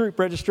total troop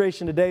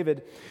registration to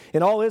David.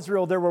 In all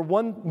Israel, there were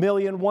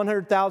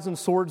 1,100,000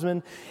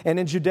 swordsmen, and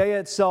in Judea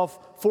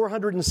itself,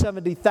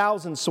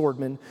 470,000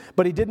 swordsmen.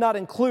 But he did not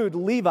include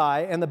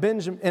Levi and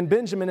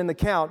Benjamin in the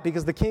count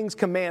because the king's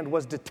command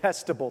was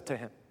detestable to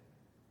him.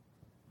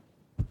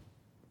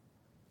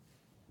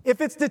 If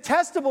it's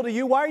detestable to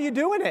you, why are you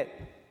doing it?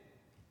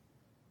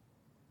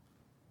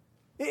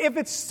 If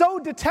it's so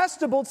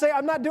detestable, say,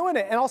 I'm not doing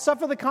it, and I'll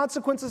suffer the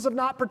consequences of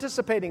not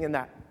participating in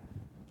that.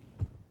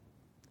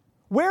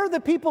 Where are the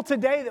people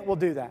today that will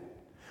do that?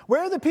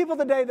 Where are the people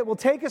today that will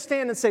take a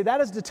stand and say, that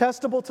is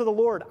detestable to the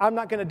Lord, I'm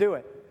not going to do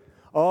it?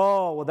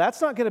 Oh, well, that's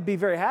not going to be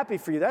very happy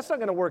for you. That's not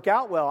going to work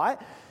out well.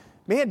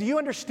 Man, do you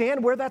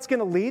understand where that's going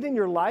to lead in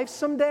your life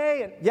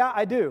someday? And yeah,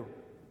 I do.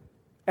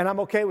 And I'm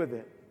okay with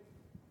it.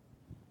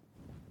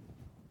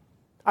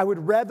 I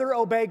would rather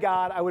obey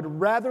God. I would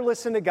rather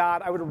listen to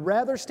God. I would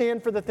rather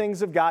stand for the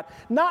things of God.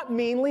 Not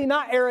meanly,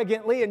 not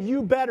arrogantly, and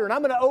you better, and I'm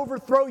going to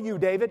overthrow you,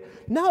 David.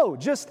 No,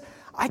 just,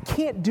 I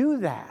can't do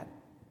that.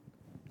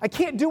 I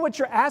can't do what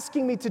you're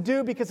asking me to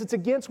do because it's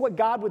against what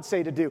God would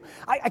say to do.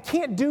 I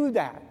can't do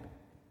that.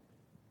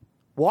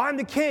 Well, I'm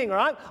the king,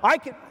 or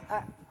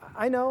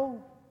I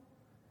know.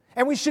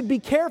 And we should be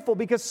careful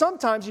because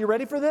sometimes, you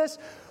ready for this?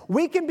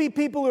 We can be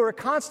people who are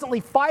constantly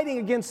fighting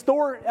against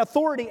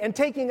authority and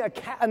taking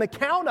an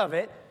account of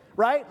it,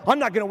 right? I'm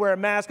not going to wear a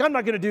mask. I'm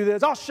not going to do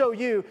this. I'll show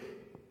you.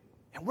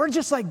 And we're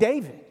just like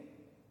David.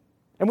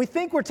 And we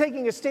think we're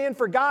taking a stand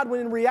for God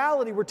when in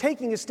reality we're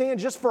taking a stand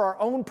just for our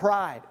own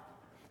pride.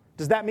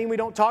 Does that mean we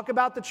don't talk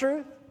about the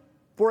truth?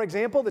 For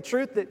example, the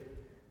truth that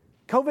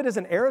COVID is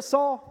an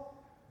aerosol?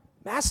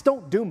 Masks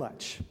don't do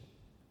much.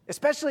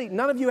 Especially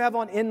none of you have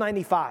on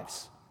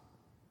N95s.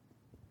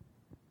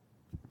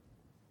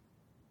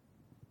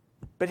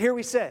 But here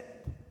we sit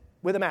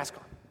with a mask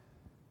on.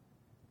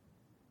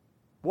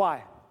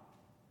 Why?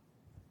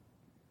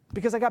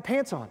 Because I got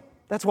pants on.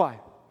 That's why.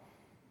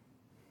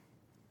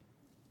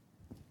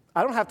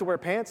 I don't have to wear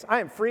pants.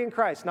 I am free in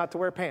Christ not to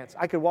wear pants.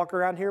 I could walk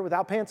around here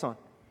without pants on.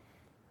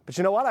 But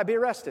you know what? I'd be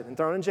arrested and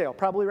thrown in jail.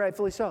 Probably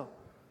rightfully so.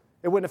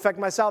 It wouldn't affect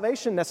my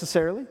salvation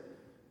necessarily.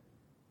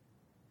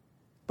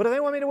 But if they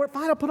want me to wear,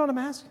 fine, I'll put on a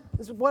mask.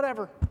 It's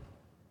whatever.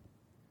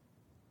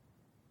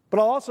 But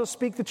I'll also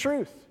speak the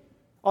truth.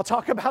 I'll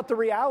talk about the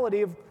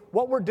reality of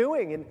what we're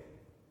doing and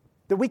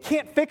that we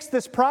can't fix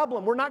this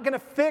problem. We're not going to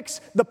fix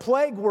the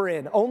plague we're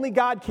in. Only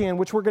God can,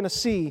 which we're going to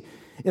see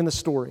in the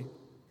story.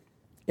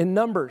 In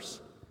Numbers,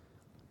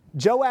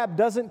 Joab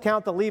doesn't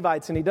count the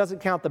Levites and he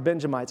doesn't count the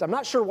Benjamites. I'm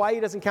not sure why he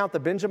doesn't count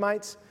the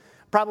Benjamites.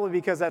 Probably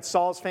because that's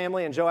Saul's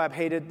family and Joab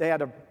they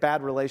had a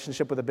bad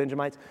relationship with the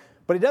Benjamites.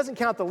 But he doesn't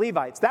count the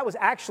Levites. That was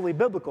actually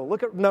biblical.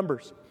 Look at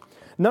Numbers.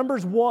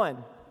 Numbers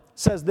 1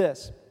 says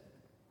this.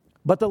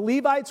 But the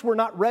Levites were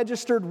not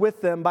registered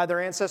with them by their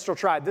ancestral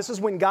tribe. This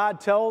is when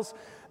God tells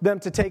them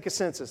to take a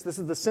census. This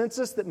is the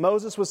census that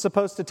Moses was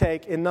supposed to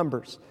take in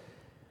Numbers.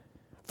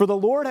 For the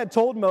Lord had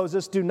told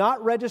Moses, do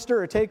not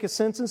register or take a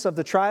census of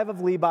the tribe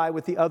of Levi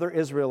with the other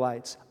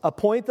Israelites.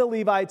 Appoint the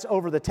Levites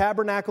over the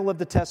tabernacle of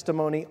the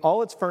testimony,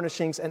 all its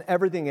furnishings and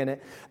everything in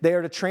it. They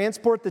are to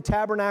transport the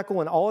tabernacle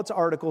and all its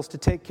articles to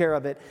take care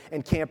of it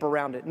and camp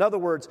around it. In other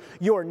words,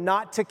 you are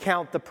not to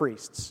count the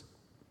priests.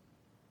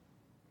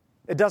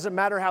 It doesn't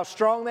matter how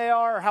strong they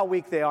are or how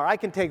weak they are. I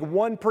can take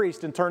one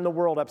priest and turn the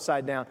world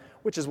upside down,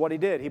 which is what he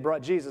did. He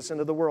brought Jesus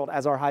into the world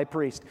as our high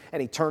priest,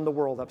 and he turned the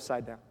world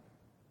upside down.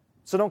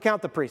 So don't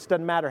count the priests.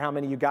 Doesn't matter how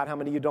many you got, how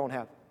many you don't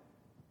have.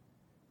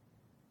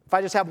 If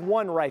I just have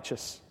one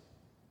righteous,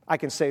 I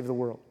can save the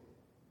world.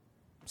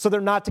 So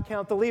they're not to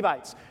count the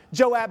Levites.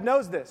 Joab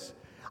knows this.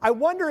 I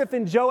wonder if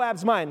in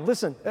Joab's mind,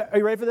 listen, are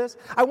you ready for this?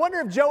 I wonder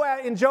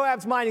if in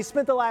Joab's mind, he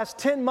spent the last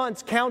 10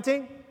 months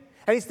counting.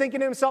 And he's thinking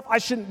to himself, I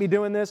shouldn't be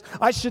doing this.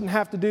 I shouldn't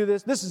have to do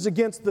this. This is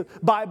against the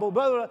Bible,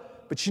 blah, blah, blah.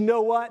 But you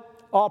know what?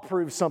 I'll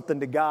prove something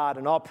to God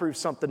and I'll prove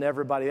something to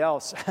everybody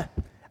else.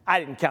 I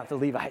didn't count the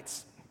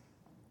Levites.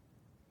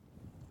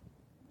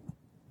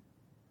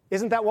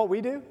 Isn't that what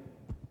we do?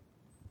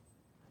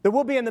 That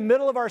we'll be in the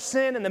middle of our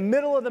sin, in the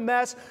middle of the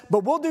mess,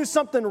 but we'll do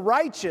something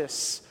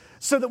righteous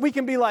so that we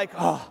can be like,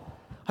 oh,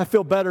 I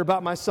feel better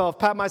about myself,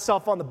 pat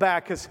myself on the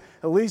back because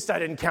at least I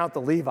didn't count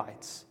the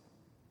Levites.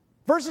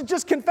 Versus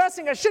just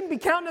confessing I shouldn't be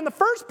counting in the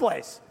first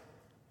place.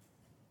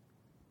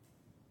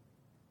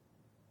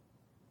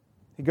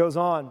 He goes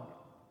on.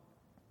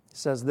 He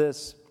says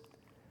this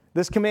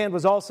command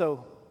was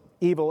also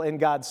evil in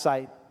God's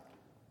sight.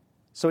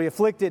 So he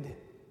afflicted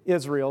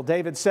Israel.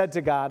 David said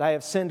to God, I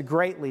have sinned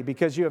greatly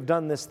because you have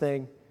done this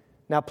thing.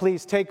 Now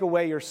please take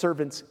away your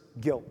servant's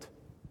guilt,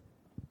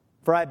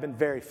 for I have been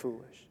very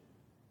foolish.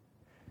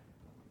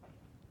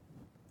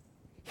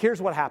 Here's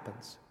what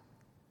happens.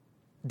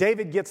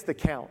 David gets the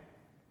count.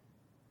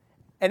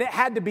 And it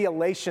had to be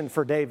elation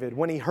for David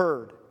when he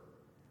heard,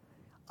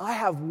 I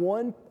have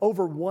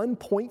over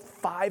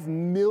 1.5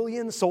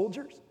 million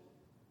soldiers.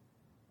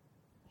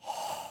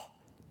 Oh,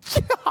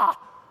 yeah,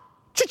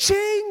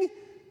 cha-ching!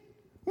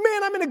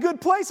 Man, I'm in a good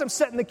place. I'm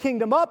setting the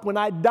kingdom up. When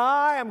I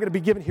die, I'm going to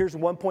be given, here's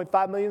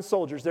 1.5 million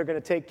soldiers. They're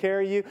going to take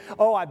care of you.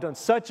 Oh, I've done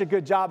such a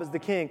good job as the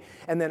king.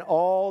 And then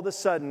all of a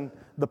sudden,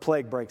 the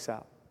plague breaks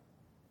out.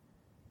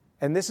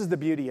 And this is the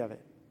beauty of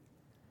it.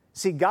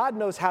 See, God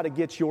knows how to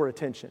get your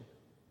attention.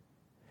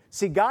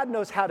 See, God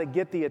knows how to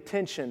get the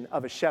attention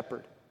of a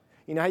shepherd.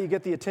 You know how you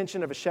get the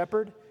attention of a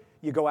shepherd?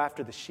 You go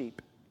after the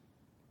sheep.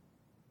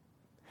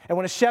 And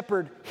when a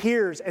shepherd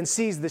hears and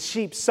sees the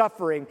sheep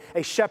suffering,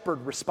 a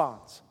shepherd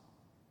responds.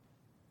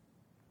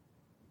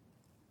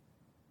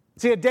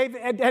 See,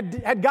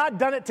 had God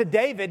done it to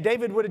David,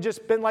 David would have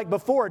just been like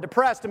before,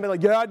 depressed and been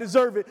like, yeah, I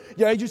deserve it.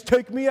 Yeah, just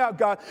take me out,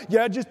 God.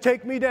 Yeah, just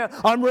take me down.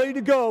 I'm ready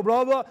to go,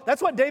 blah, blah.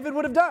 That's what David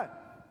would have done,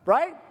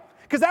 right?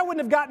 Because that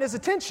wouldn't have gotten his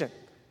attention.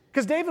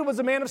 Because David was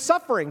a man of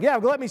suffering. Yeah,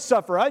 let me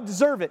suffer. I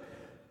deserve it.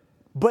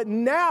 But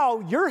now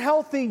you're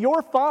healthy,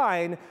 you're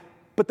fine,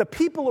 but the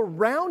people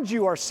around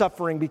you are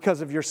suffering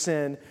because of your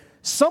sin.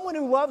 Someone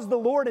who loves the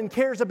Lord and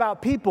cares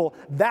about people,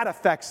 that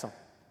affects them.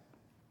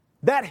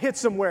 That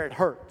hits them where it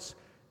hurts.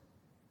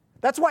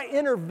 That's why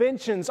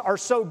interventions are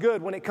so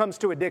good when it comes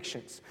to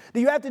addictions.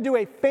 You have to do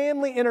a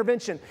family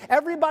intervention.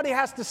 Everybody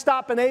has to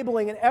stop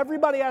enabling, and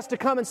everybody has to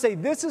come and say,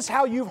 this is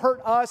how you've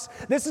hurt us.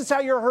 This is how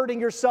you're hurting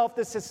yourself.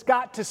 This has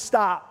got to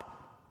stop.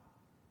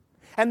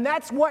 And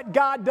that's what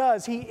God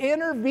does. He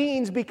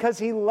intervenes because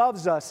He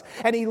loves us,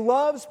 and He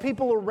loves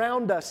people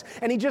around us.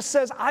 And He just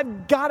says,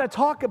 I've got to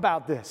talk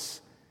about this.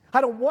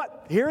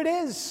 Here it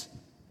is.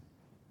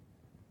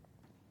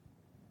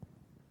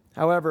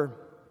 However,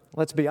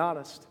 let's be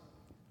honest.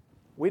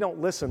 We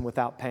don't listen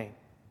without pain.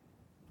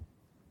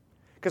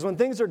 Because when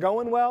things are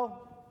going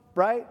well,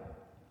 right?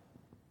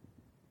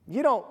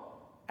 You don't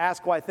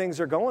ask why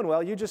things are going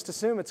well. You just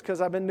assume it's because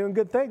I've been doing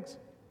good things.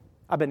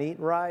 I've been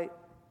eating right,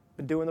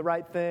 been doing the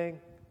right thing,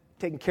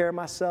 taking care of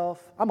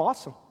myself. I'm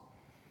awesome.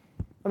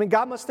 I mean,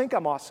 God must think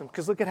I'm awesome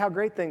because look at how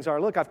great things are.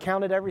 Look, I've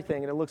counted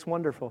everything and it looks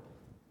wonderful.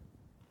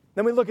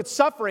 Then we look at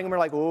suffering and we're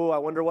like, oh, I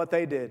wonder what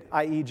they did,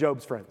 i.e.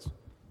 Job's friends.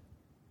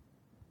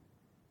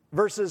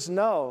 Versus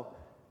no.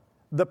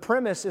 The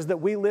premise is that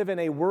we live in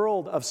a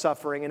world of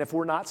suffering, and if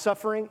we're not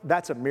suffering,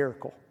 that's a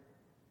miracle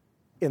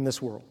in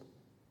this world.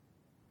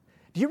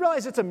 Do you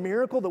realize it's a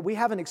miracle that we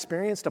haven't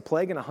experienced a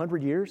plague in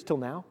 100 years till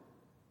now?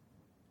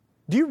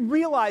 Do you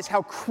realize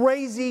how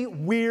crazy,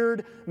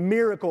 weird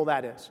miracle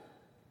that is?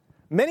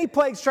 Many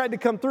plagues tried to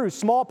come through,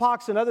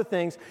 smallpox and other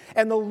things,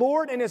 and the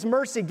Lord in His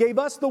mercy gave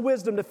us the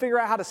wisdom to figure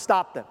out how to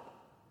stop them.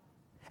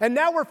 And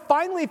now we're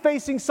finally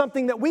facing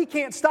something that we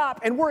can't stop,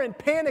 and we're in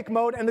panic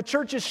mode, and the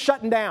church is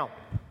shutting down.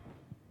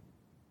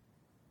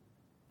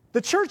 The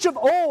church of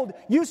old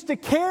used to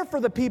care for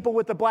the people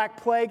with the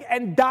Black Plague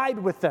and died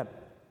with them.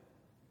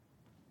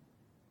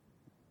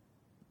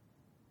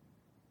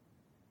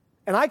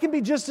 And I can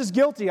be just as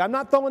guilty. I'm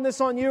not throwing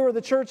this on you or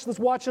the church that's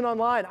watching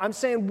online. I'm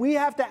saying we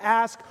have to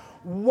ask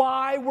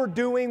why we're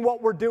doing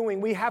what we're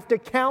doing. We have to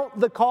count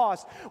the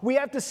cost. We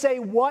have to say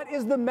what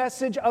is the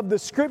message of the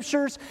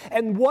Scriptures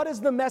and what is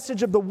the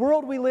message of the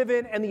world we live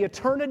in and the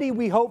eternity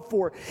we hope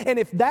for. And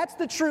if that's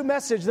the true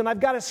message, then I've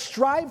got to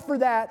strive for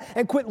that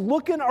and quit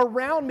looking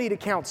around me to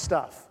count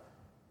stuff.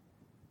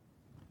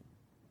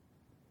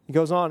 He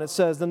goes on, it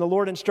says, then the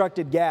Lord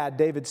instructed Gad,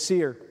 David's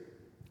seer,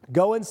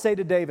 go and say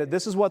to David,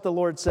 this is what the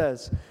Lord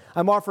says.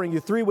 I'm offering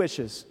you 3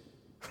 wishes.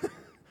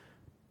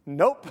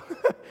 Nope.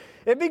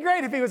 It'd be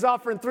great if He was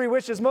offering 3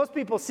 wishes. Most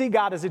people see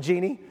God as a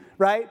genie,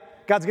 right?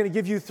 God's going to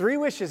give you 3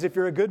 wishes if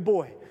you're a good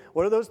boy.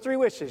 What are those 3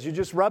 wishes? You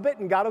just rub it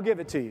and God will give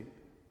it to you.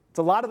 It's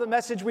a lot of the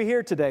message we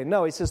hear today.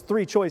 No, He says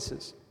 3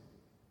 choices.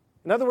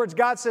 In other words,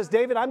 God says,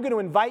 David, I'm going to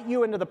invite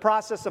you into the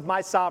process of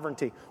my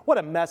sovereignty. What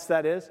a mess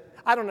that is.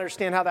 I don't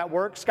understand how that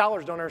works.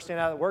 Scholars don't understand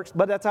how that works,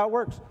 but that's how it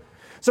works.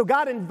 So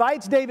God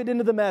invites David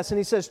into the mess, and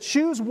He says,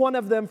 choose one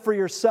of them for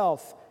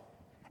yourself,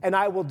 and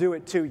I will do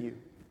it to you.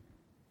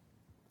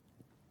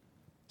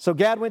 So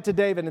Gad went to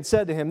David and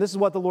said to him, this is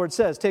what the Lord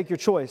says, take your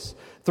choice.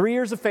 3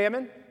 years of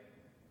famine.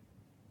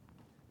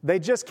 They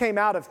just came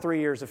out of 3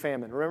 years of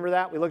famine. Remember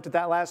that? We looked at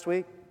that last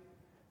week.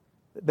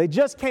 They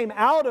just came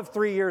out of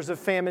 3 years of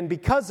famine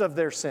because of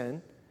their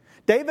sin.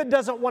 David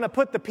doesn't want to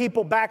put the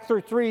people back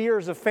through 3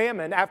 years of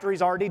famine after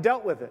he's already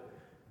dealt with it.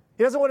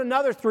 He doesn't want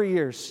another 3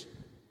 years,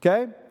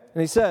 okay? And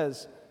he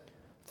says,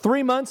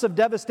 3 months of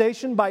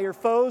devastation by your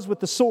foes with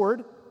the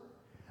sword.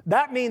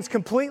 That means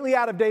completely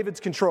out of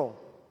David's control.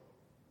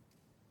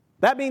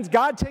 That means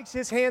God takes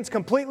his hands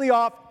completely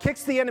off,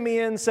 kicks the enemy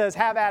in, says,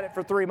 have at it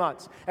for 3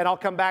 months, and I'll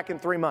come back in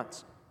 3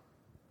 months.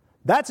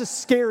 That's a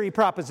scary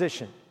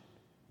proposition.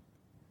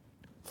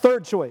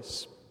 Third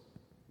choice.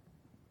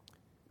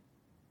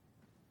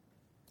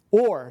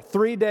 Or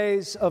 3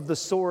 days of the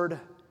sword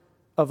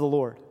of the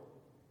Lord.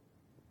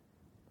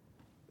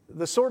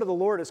 The sword of the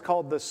Lord is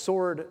called the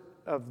sword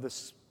of the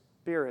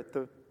Spirit,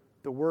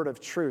 the word of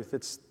truth.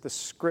 It's the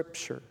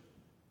Scripture.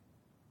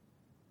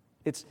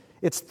 It's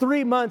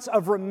 3 months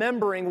of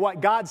remembering what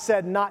God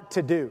said not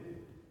to do.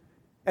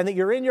 And that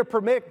you're in your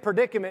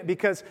predicament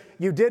because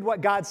you did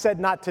what God said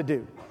not to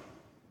do.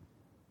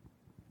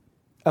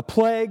 A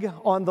plague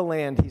on the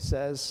land, he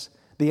says.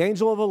 The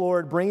angel of the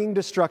Lord bringing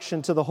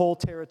destruction to the whole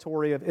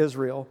territory of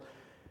Israel.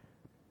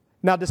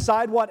 Now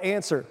decide what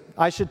answer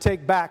I should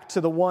take back to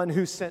the one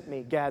who sent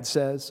me, Gad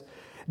says.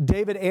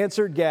 David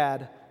answered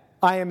Gad,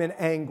 I am in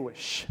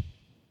anguish.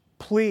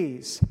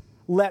 Please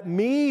let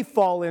me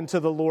fall into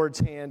the Lord's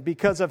hand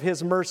because of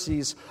his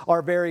mercies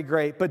are very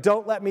great, but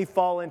don't let me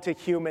fall into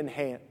human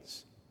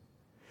hands.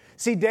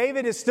 See,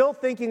 David is still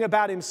thinking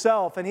about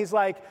himself, and he's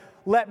like,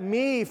 let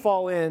me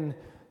fall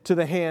into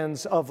the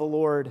hands of the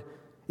Lord.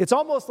 It's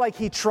almost like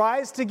he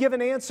tries to give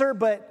an answer,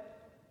 but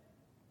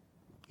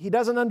he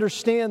doesn't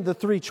understand the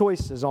 3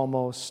 choices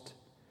almost.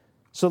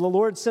 So the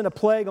Lord sent a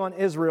plague on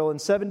Israel,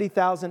 and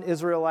 70,000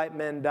 Israelite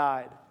men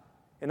died.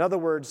 In other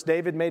words,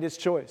 David made his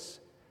choice.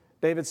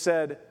 David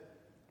said,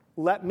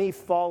 let me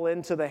fall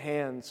into the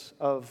hands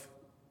of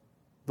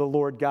the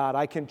Lord God.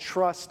 I can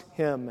trust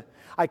him.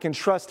 I can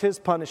trust his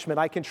punishment.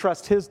 I can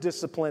trust his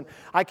discipline.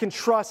 I can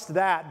trust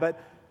that, but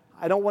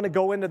I don't want to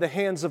go into the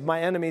hands of my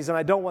enemies, and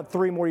I don't want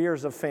 3 more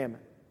years of famine.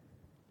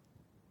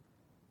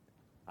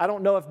 I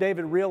don't know if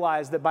David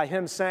realized that by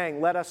him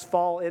saying, let us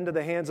fall into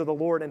the hands of the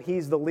Lord, and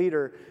he's the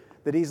leader,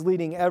 that he's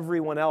leading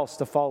everyone else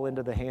to fall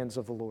into the hands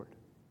of the Lord.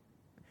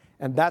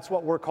 And that's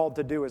what we're called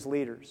to do as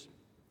leaders.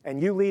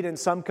 And you lead in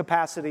some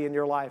capacity in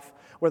your life,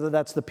 whether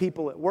that's the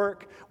people at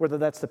work, whether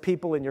that's the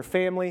people in your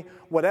family,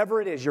 whatever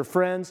it is, your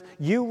friends.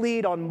 You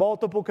lead on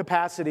multiple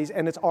capacities,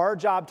 and it's our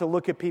job to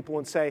look at people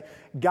and say,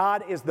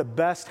 God is the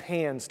best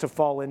hands to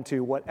fall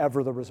into,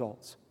 whatever the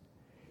results.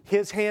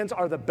 His hands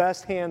are the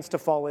best hands to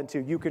fall into.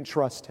 You can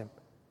trust him.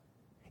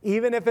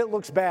 Even if it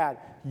looks bad,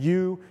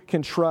 you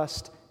can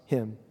trust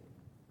him.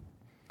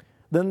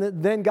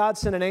 Then God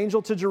sent an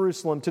angel to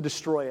Jerusalem to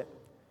destroy it.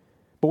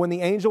 But when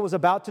the angel was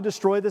about to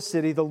destroy the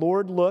city, the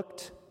Lord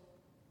looked,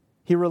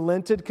 he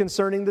relented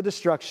concerning the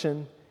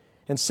destruction,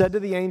 and said to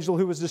the angel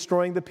who was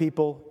destroying the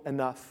people,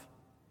 enough,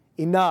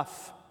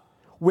 enough,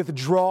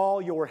 withdraw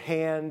your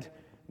hand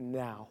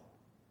now.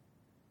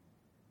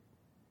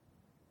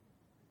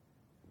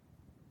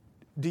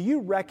 Do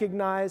you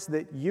recognize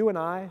that you and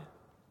I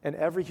and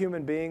every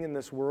human being in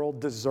this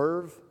world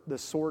deserve the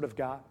sword of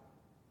God?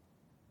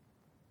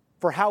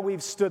 For how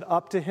we've stood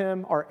up to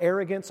him, our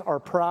arrogance, our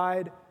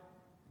pride,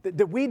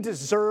 that we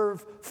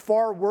deserve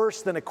far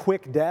worse than a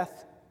quick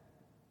death.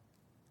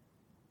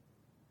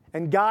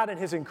 And God, in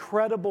his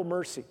incredible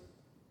mercy,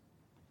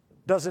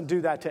 doesn't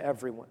do that to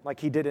everyone like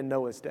he did in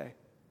Noah's day.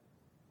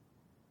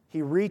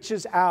 He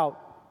reaches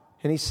out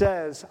and he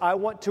says, I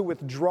want to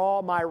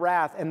withdraw my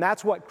wrath. And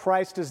that's what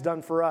Christ has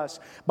done for us.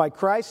 By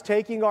Christ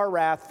taking our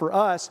wrath for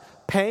us,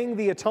 paying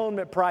the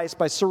atonement price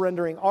by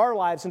surrendering our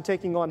lives and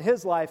taking on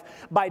his life.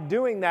 By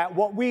doing that,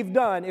 what we've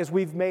done is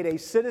we've made a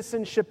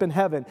citizenship in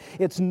heaven.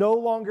 It's no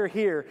longer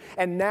here.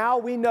 And now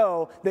we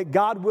know that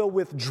God will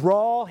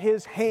withdraw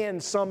his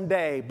hand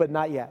someday, but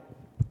not yet.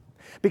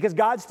 Because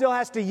God still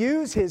has to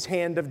use his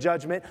hand of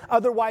judgment.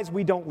 Otherwise,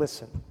 we don't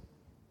listen.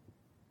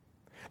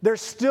 There's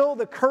still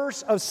the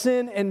curse of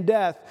sin and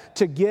death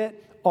to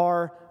get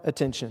our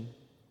attention.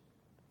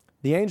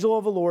 The angel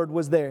of the Lord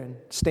was there,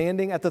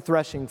 standing at the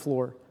threshing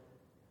floor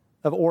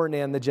of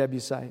Ornan the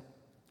Jebusite.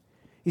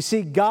 You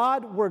see,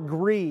 God were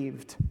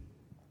grieved.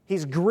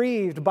 He's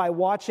grieved by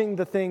watching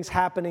the things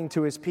happening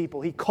to his people.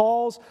 He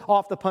calls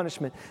off the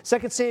punishment.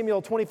 2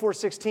 Samuel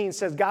 24:16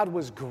 says God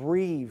was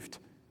grieved.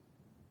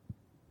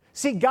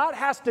 See, God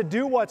has to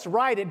do what's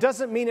right. It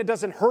doesn't mean it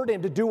doesn't hurt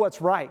him to do what's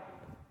right.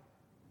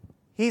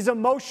 He's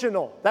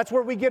emotional. That's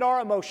where we get our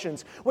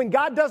emotions. When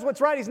God does what's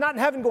right, he's not in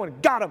heaven going,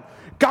 got him,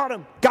 got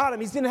him, got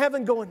him. He's in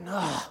heaven going,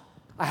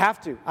 I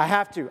have to.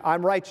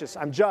 I'm righteous,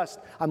 I'm just,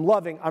 I'm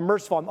loving, I'm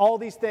merciful, I'm all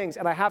these things,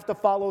 and I have to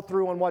follow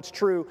through on what's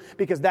true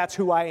because that's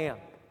who I am.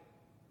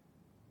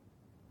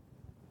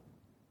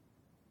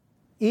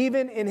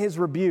 Even in his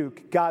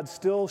rebuke, God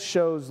still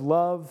shows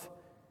love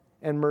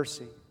and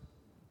mercy.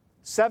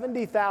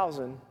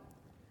 70,000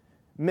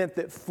 meant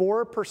that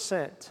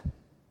 4%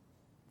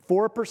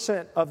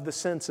 of the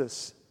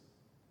census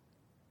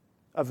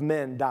of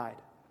men died.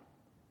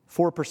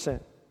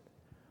 4%.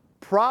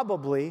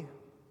 Probably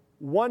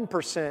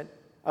 1%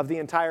 of the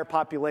entire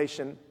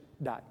population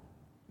died.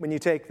 when you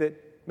take that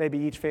maybe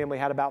each family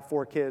had about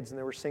 4 kids and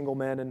they were single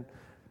men. And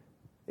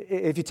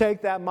if you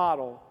take that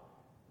model,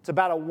 it's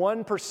about a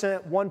 1%,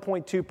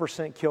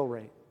 1.2% kill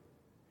rate.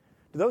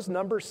 Do those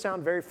numbers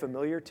sound very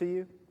familiar to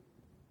you?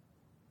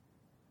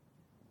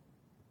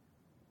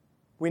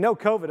 We know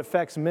COVID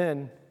affects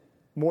men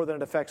more than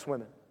it affects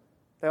women.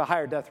 They have a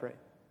higher death rate.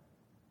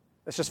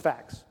 That's just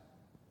facts.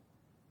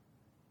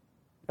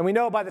 And we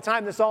know by the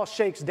time this all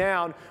shakes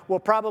down, we'll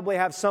probably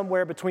have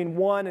somewhere between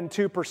 1 and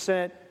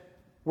 2%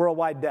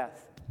 worldwide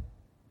death.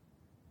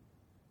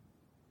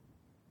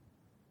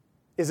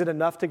 Is it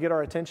enough to get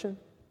our attention?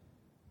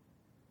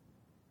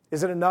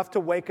 Is it enough to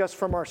wake us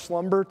from our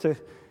slumber,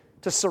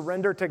 to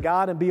surrender to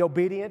God and be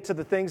obedient to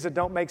the things that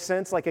don't make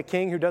sense, like a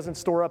king who doesn't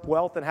store up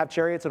wealth and have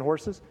chariots and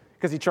horses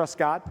because he trusts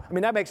God? I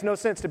mean, that makes no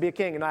sense to be a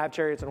king and not have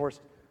chariots and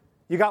horses.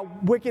 You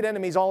got wicked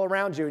enemies all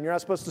around you and you're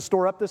not supposed to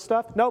store up this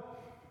stuff? Nope.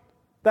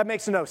 That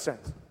makes no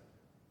sense. It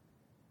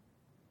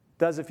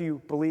does if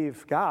you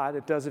believe God.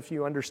 It does if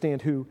you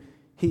understand who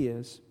He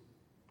is.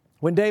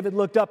 When David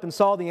looked up and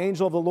saw the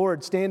angel of the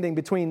Lord standing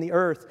between the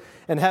earth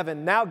and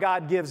heaven, now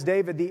God gives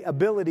David the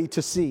ability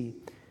to see.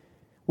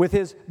 With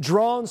his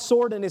drawn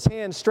sword in his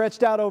hand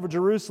stretched out over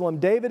Jerusalem,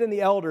 David and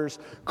the elders,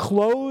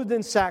 clothed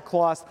in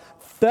sackcloth,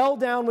 fell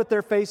down with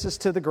their faces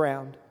to the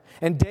ground.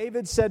 And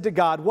David said to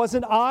God,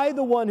 "Wasn't I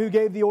the one who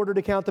gave the order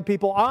to count the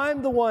people?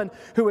 I'm the one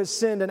who has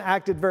sinned and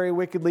acted very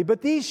wickedly.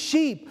 But these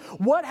sheep,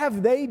 what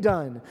have they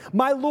done?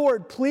 My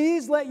Lord,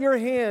 please let your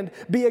hand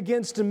be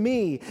against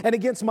me and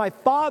against my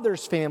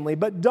father's family,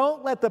 but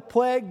don't let the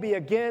plague be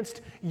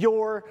against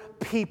your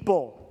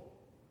people."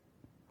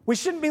 We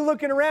shouldn't be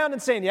looking around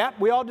and saying, "Yeah,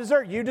 we all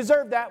deserve it. You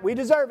deserve that. We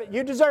deserve it.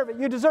 You deserve it.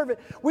 You deserve it."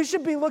 We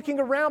should be looking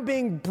around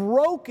being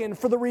broken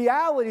for the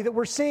reality that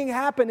we're seeing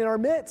happen in our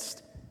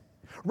midst.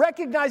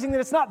 Recognizing that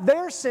it's not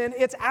their sin,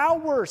 it's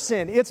our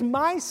sin. It's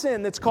my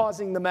sin that's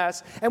causing the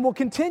mess and will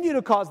continue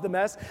to cause the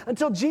mess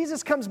until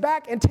Jesus comes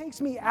back and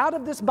takes me out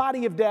of this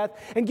body of death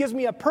and gives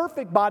me a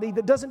perfect body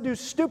that doesn't do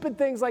stupid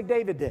things like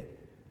David did.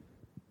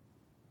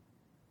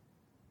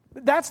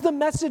 That's the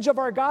message of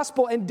our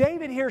gospel, and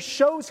David here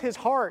shows his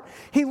heart.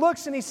 He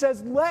looks and he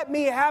says, "Let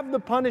me have the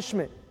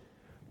punishment.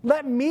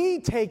 Let me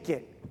take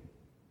it."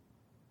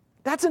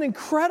 That's an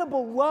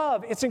incredible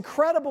love. It's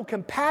incredible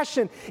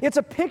compassion. It's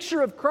a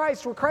picture of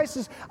Christ where Christ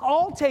says,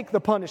 "I'll take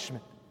the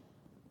punishment."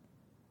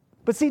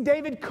 But see,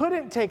 David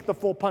couldn't take the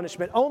full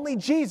punishment. Only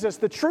Jesus,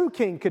 the true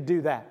king, could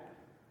do that.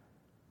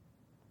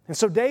 And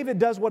so David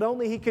does what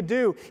only he could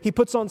do. He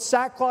puts on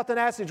sackcloth and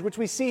ashes, which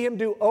we see him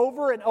do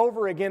over and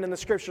over again in the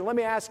Scripture. Let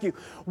me ask you,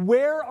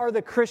 where are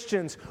the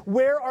Christians,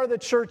 where are the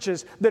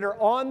churches that are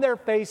on their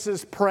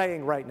faces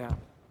praying right now?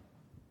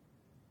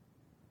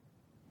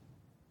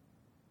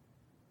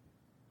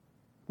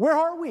 Where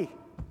are we?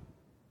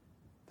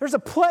 There's a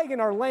plague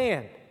in our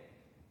land.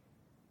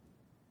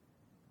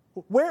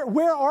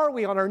 Where are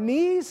we? On our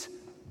knees?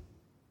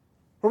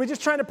 Or are we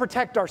just trying to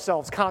protect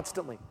ourselves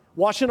constantly?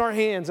 Washing our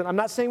hands, and I'm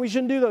not saying we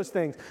shouldn't do those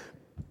things.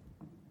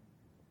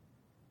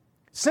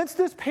 Since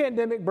this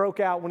pandemic broke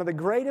out, one of the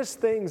greatest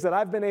things that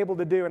I've been able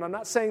to do, and I'm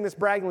not saying this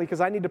braggingly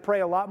because I need to pray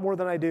a lot more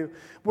than I do,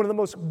 one of the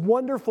most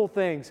wonderful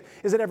things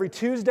is that every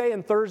Tuesday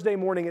and Thursday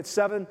morning at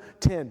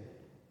 7:10,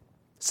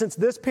 since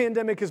this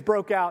pandemic has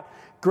broke out,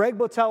 Greg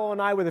Botello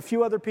and I, with a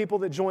few other people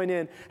that join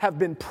in, have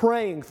been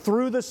praying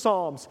through the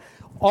Psalms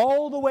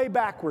all the way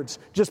backwards,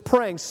 just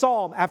praying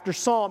psalm after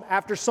psalm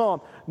after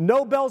psalm.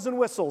 No bells and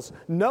whistles.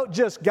 No,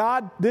 just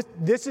God,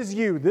 this is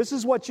you. This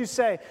is what you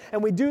say.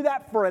 And we do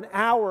that for an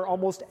hour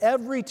almost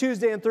every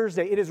Tuesday and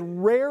Thursday. It is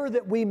rare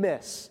that we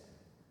miss.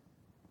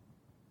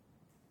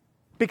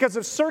 Because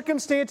of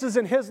circumstances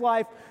in his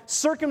life,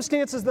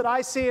 circumstances that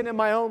I see in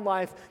my own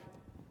life,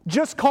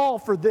 just call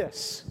for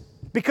this.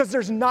 Because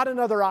there's not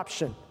another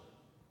option.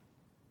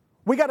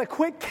 We got to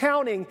quit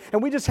counting,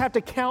 and we just have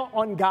to count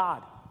on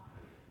God.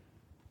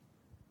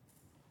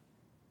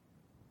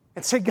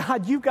 And say,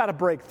 "God, you've got to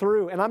break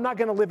through, and I'm not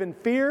going to live in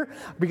fear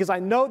because I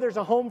know there's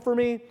a home for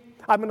me.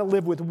 I'm going to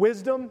live with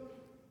wisdom,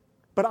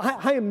 but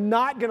I am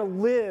not going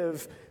to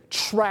live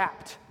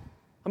trapped.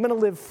 I'm going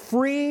to live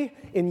free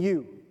in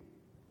you."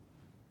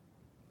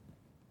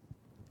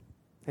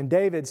 And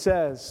David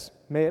says,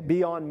 "May it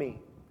be on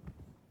me."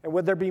 And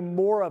would there be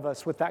more of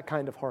us with that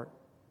kind of heart?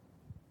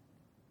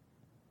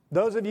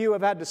 Those of you who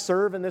have had to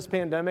serve in this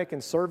pandemic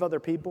and serve other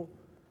people,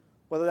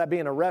 whether that be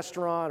in a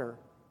restaurant or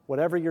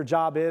whatever your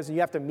job is, and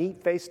you have to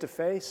meet face to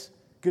face,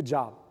 good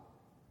job.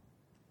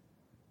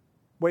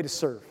 Way to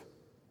serve.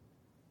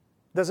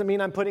 Doesn't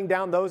mean I'm putting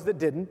down those that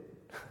didn't.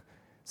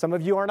 Some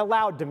of you aren't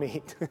allowed to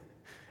meet,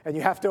 and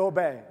you have to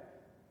obey.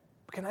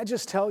 But can I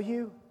just tell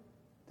you,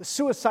 the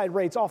suicide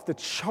rate's off the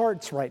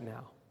charts right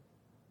now.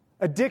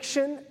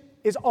 Addiction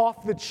is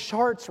off the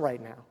charts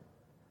right now.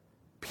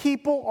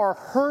 People are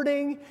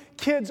hurting.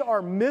 Kids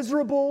are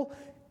miserable.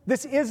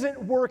 This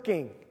isn't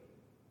working.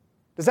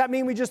 Does that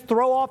mean we just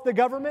throw off the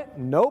government?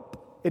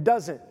 Nope, it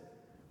doesn't.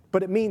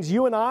 But it means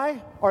you and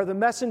I are the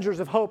messengers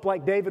of hope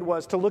like David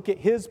was, to look at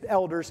his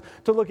elders,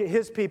 to look at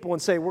his people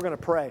and say, we're going to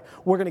pray.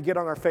 We're going to get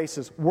on our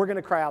faces. We're going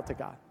to cry out to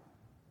God.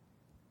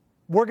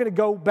 We're going to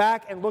go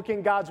back and look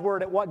in God's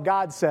word at what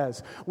God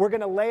says. We're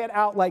going to lay it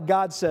out like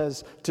God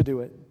says to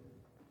do it.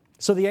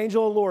 So the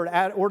angel of the Lord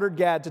ordered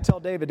Gad to tell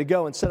David to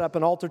go and set up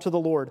an altar to the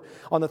Lord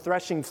on the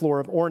threshing floor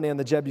of Ornan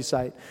the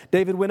Jebusite.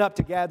 David went up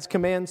at Gad's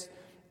command,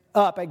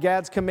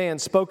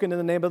 spoken in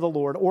the name of the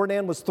Lord.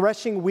 Ornan was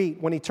threshing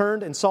wheat when he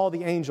turned and saw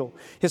the angel.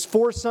 His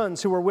 4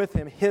 sons who were with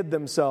him hid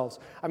themselves.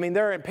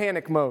 They're in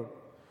panic mode.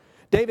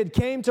 David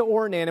came to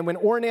Ornan, and when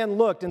Ornan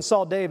looked and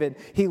saw David,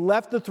 he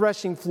left the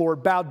threshing floor,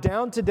 bowed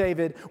down to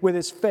David with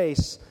his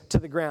face to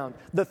the ground.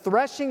 The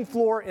threshing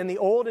floor in the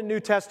Old and New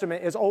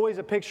Testament is always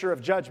a picture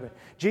of judgment.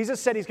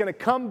 Jesus said he's going to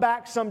come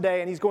back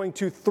someday, and he's going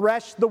to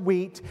thresh the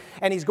wheat,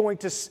 and he's going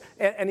to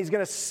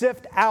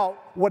sift out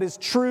what is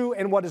true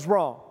and what is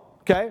wrong.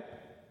 Okay?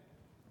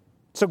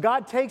 So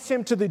God takes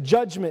him to the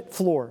judgment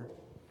floor.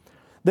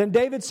 Then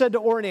David said to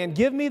Ornan,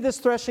 give me this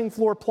threshing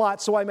floor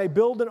plot so I may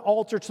build an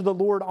altar to the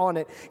Lord on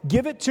it.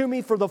 Give it to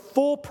me for the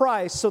full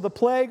price so the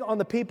plague on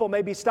the people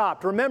may be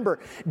stopped. Remember,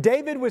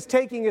 David was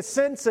taking a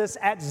census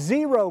at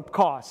 0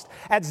 cost,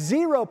 at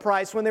 0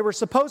 price when they were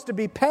supposed to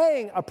be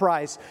paying a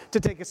price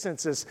to take a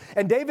census.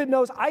 And David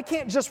knows, I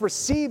can't just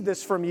receive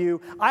this from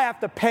you, I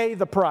have to pay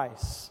the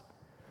price.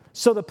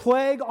 So the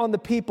plague on the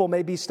people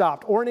may be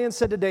stopped. Ornan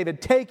said to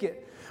David, take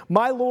it.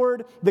 My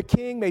lord, the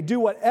king, may do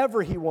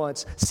whatever he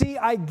wants. See,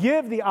 I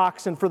give the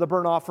oxen for the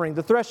burnt offering,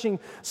 the threshing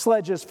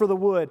sledges for the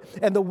wood,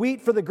 and the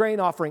wheat for the grain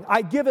offering.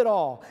 I give it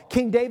all.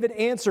 King David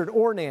answered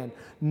Ornan,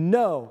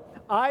 no,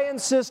 I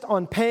insist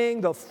on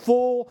paying the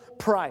full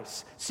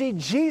price. See,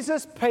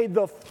 Jesus paid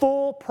the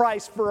full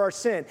price for our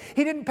sin.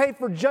 He didn't pay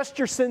for just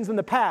your sins in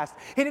the past.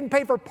 He didn't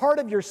pay for part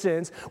of your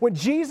sins. When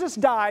Jesus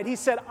died, he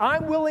said,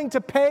 I'm willing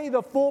to pay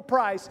the full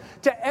price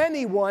to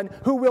anyone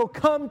who will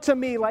come to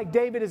me, like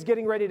David is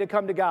getting ready to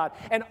come to God,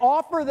 and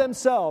offer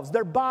themselves,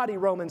 their body,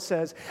 Romans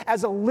says,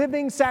 as a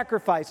living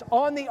sacrifice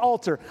on the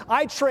altar.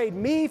 I trade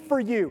me for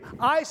you.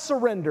 I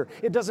surrender.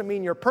 It doesn't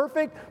mean you're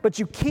perfect, but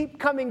you keep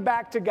coming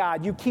back to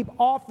God. You keep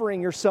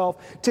offering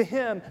yourself to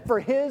him for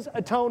his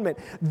atonement.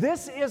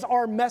 This is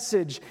our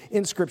message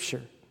in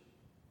Scripture.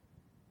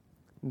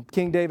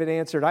 King David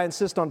answered, I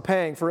insist on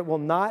paying, for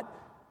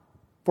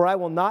I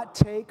will not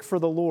take for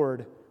the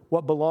Lord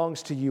what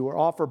belongs to you or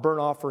offer burnt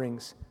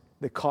offerings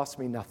that cost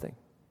me nothing.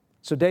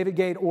 So David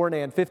gave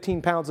Ornan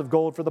 15 pounds of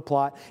gold for the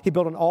plot. He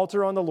built an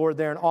altar on the Lord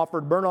there and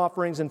offered burnt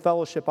offerings and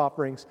fellowship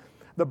offerings.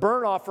 The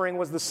burnt offering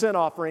was the sin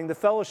offering. The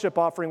fellowship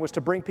offering was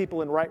to bring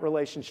people in right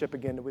relationship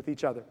again with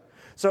each other.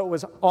 So it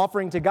was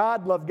offering to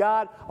God, love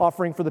God,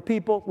 offering for the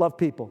people, love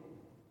people.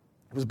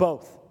 It was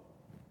both.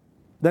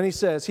 Then he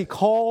says, he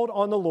called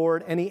on the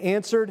Lord and he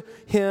answered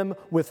him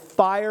with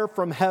fire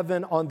from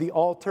heaven on the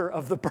altar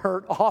of the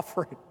burnt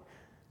offering.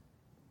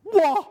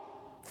 Whoa!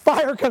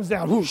 Fire comes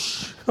down.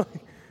 Whoosh.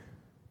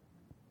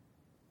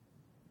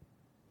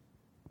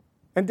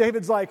 And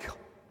David's like,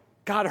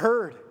 God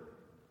heard.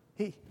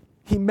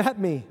 He met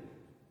me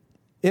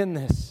in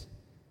this.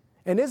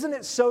 And isn't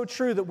it so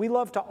true that we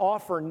love to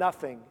offer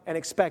nothing and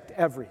expect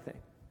everything?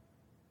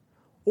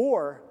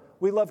 Or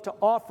we love to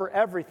offer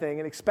everything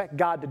and expect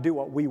God to do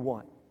what we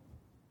want.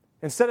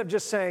 Instead of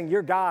just saying,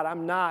 you're God,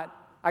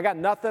 I got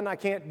nothing, I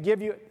can't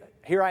give you,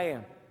 here I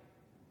am.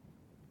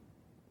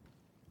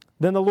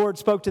 Then the Lord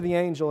spoke to the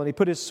angel and he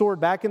put his sword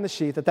back in the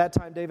sheath. At that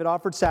time David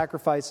offered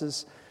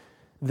sacrifices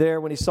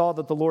there when he saw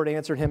that the Lord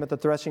answered him at the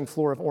threshing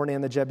floor of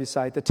Ornan the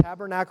Jebusite. The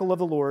tabernacle of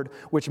the Lord,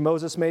 which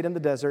Moses made in the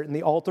desert, and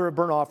the altar of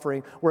burnt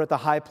offering were at the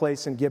high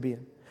place in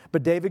Gibeon.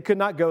 But David could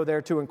not go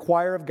there to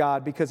inquire of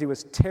God because he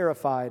was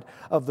terrified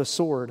of the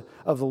sword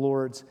of the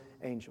Lord's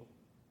angel.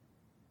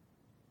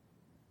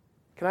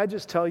 Can I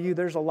just tell you,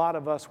 there's a lot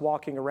of us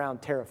walking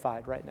around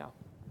terrified right now.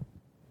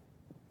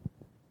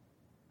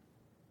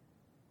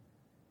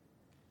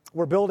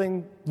 We're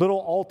building little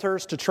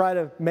altars to try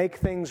to make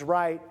things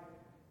right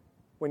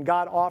when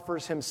God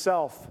offers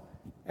himself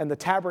and the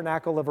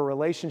tabernacle of a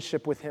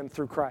relationship with him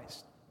through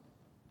Christ.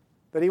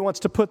 That he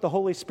wants to put the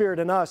Holy Spirit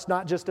in us,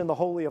 not just in the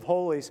Holy of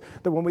Holies.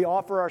 That when we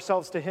offer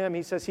ourselves to him,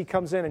 he says he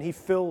comes in and he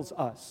fills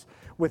us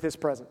with his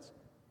presence.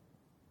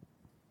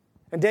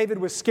 And David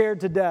was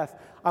scared to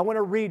death. I want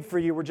to read for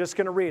you. We're just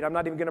going to read. I'm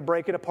not even going to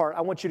break it apart.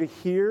 I want you to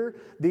hear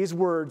these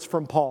words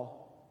from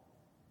Paul.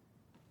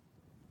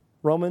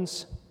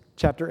 Romans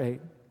chapter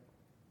 8.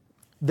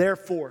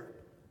 Therefore,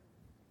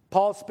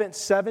 Paul spent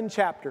 7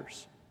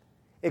 chapters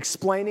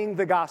explaining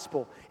the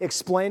gospel,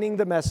 explaining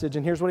the message.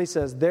 And here's what he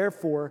says.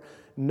 Therefore,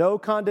 no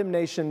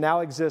condemnation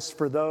now exists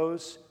for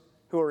those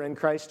who are in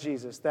Christ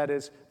Jesus. That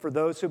is, for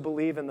those who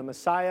believe in the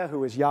Messiah,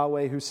 who is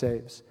Yahweh who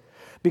saves.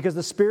 Because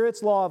the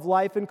Spirit's law of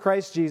life in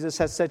Christ Jesus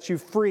has set you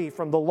free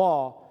from the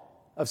law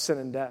of sin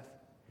and death.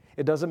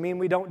 It doesn't mean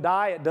we don't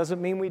die. It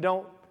doesn't mean we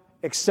don't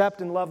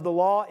accept and love the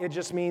law. It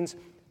just means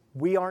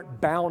we aren't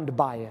bound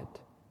by it.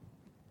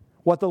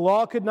 What the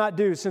law could not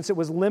do, since it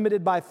was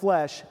limited by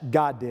flesh,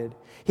 God did.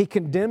 He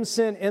condemned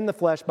sin in the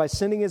flesh by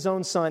sending his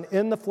own Son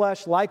in the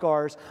flesh, like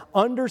ours,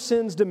 under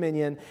sin's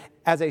dominion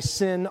as a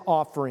sin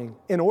offering,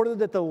 in order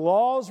that the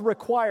law's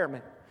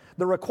requirement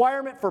The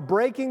requirement for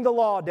breaking the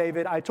law,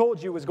 David, I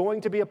told you, was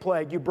going to be a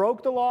plague. You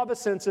broke the law of a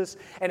census,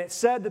 and it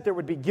said that there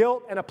would be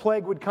guilt and a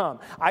plague would come.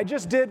 I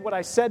just did what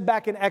I said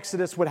back in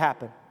Exodus would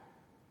happen.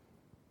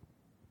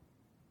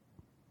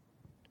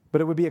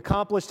 But it would be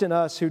accomplished in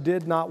us who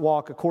did not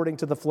walk according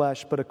to the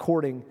flesh, but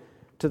according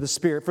to the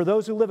Spirit. For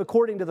those who live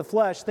according to the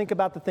flesh, think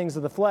about the things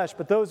of the flesh,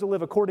 but those who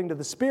live according to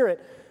the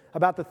Spirit,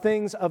 about the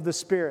things of the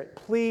Spirit.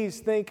 Please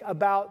think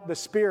about the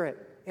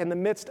Spirit in the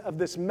midst of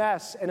this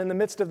mess and in the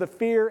midst of the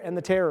fear and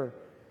the terror.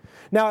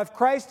 Now, if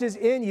Christ is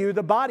in you,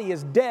 the body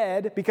is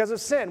dead because of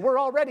sin. We're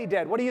already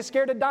dead. What are you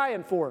scared of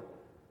dying for?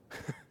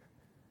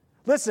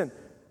 Listen,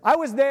 I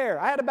was there.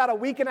 I had about a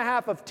week and a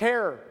half of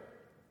terror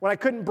when I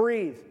couldn't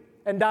breathe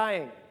and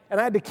dying. And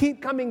I had to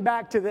keep coming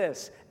back to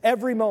this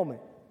every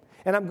moment.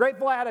 And I'm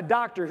grateful I had a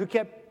doctor who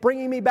kept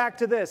bringing me back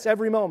to this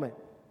every moment.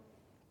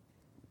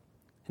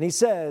 And he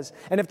says,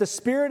 and if the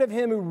Spirit of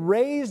Him who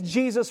raised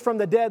Jesus from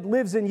the dead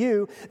lives in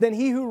you, then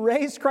He who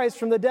raised Christ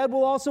from the dead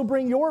will also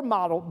bring your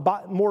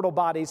mortal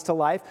bodies to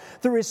life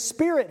through His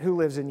Spirit who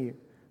lives in you.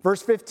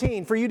 Verse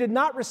 15, for you did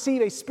not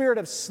receive a spirit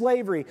of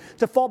slavery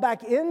to fall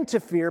back into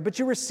fear, but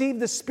you received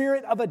the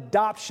Spirit of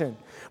adoption,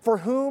 for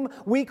whom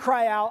we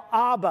cry out,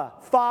 Abba,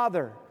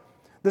 Father.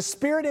 The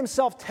Spirit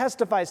Himself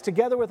testifies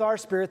together with our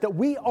spirit that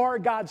we are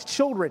God's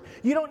children.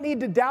 You don't need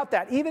to doubt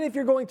that. Even if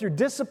you're going through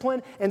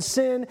discipline and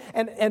sin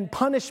and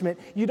punishment,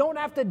 you don't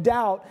have to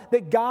doubt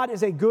that God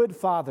is a good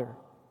Father.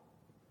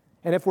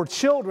 And if we're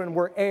children,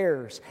 we're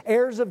heirs,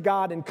 heirs of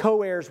God and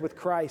co-heirs with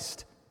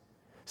Christ.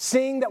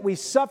 Seeing that we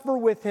suffer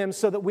with Him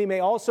so that we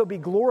may also be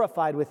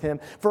glorified with Him.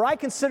 For I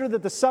consider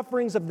that the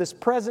sufferings of this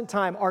present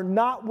time are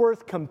not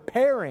worth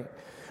comparing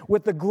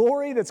with the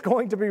glory that's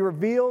going to be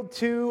revealed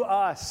to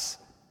us.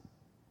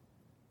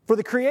 For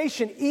the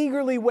creation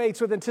eagerly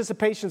waits with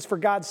anticipations for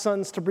God's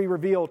sons to be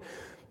revealed.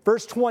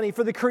 Verse 20,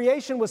 for the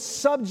creation was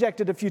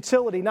subjected to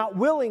futility, not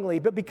willingly,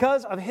 but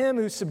because of Him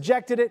who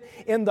subjected it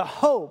in the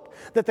hope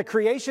that the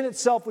creation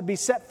itself would be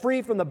set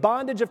free from the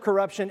bondage of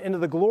corruption into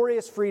the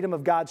glorious freedom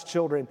of God's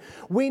children.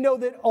 We know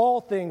that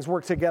all things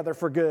work together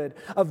for good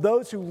of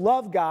those who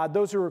love God,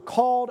 those who are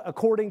called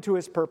according to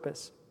His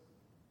purpose.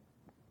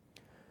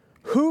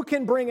 Who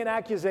can bring an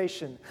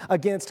accusation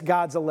against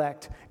God's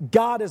elect?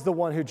 God is the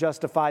one who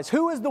justifies.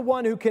 Who is the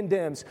one who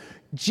condemns?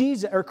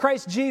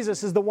 Christ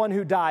Jesus is the one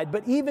who died,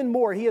 but even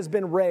more, He has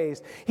been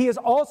raised. He is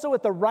also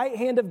at the right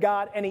hand of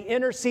God, and He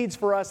intercedes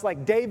for us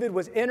like David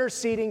was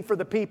interceding for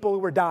the people who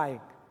were dying.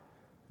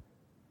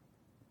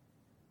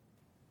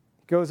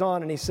 He goes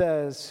on and he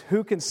says,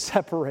 who can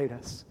separate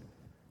us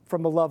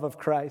from the love of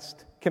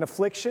Christ? Can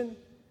affliction,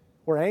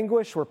 or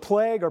anguish, or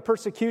plague, or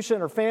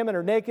persecution, or famine,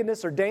 or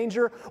nakedness, or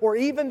danger, or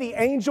even the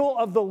angel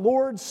of the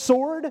Lord's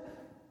sword?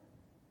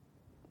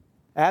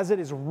 As it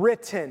is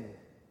written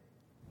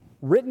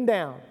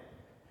down,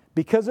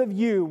 because of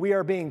you we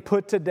are being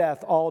put to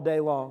death all day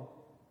long.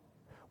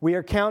 We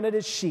are counted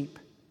as sheep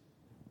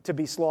to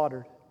be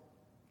slaughtered.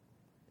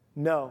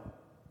 No.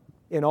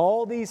 In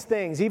all these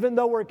things, even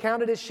though we're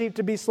counted as sheep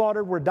to be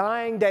slaughtered, we're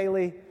dying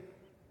daily.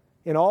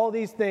 In all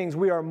these things,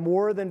 we are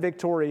more than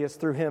victorious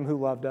through Him who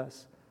loved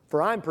us.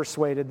 For I'm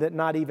persuaded that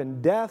not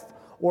even death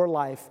or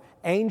life,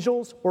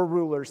 angels or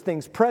rulers,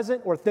 things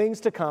present or things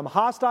to come,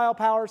 hostile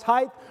powers,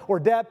 height or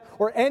depth,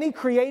 or any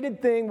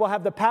created thing will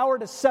have the power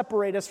to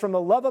separate us from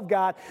the love of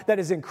God that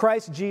is in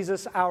Christ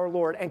Jesus our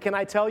Lord. And can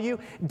I tell you,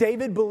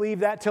 David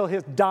believed that till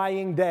his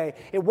dying day.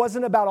 It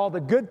wasn't about all the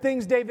good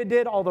things David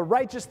did, all the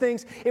righteous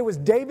things. It was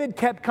David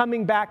kept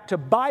coming back to,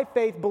 by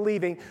faith,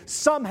 believing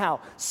somehow,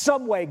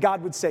 some way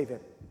God would save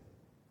him.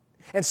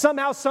 And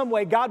somehow, some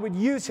way God would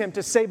use him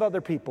to save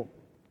other people.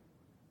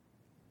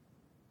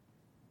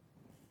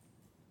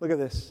 Look at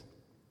this.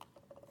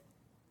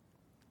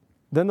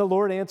 Then the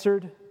Lord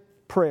answered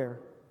prayer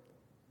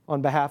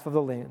on behalf of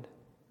the land,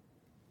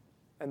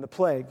 and the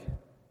plague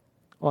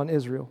on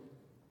Israel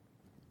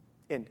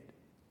ended.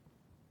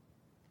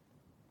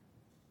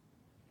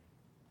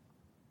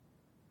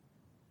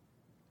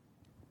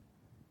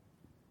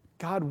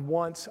 God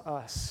wants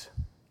us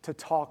to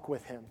talk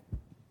with Him.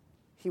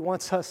 He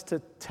wants us to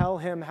tell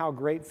Him how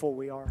grateful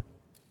we are.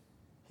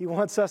 He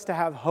wants us to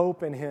have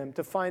hope in Him,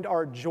 to find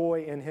our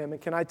joy in Him.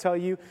 And can I tell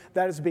you,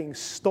 that is being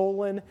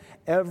stolen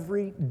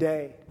every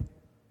day.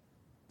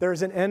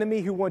 There's an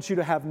enemy who wants you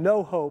to have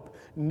no hope,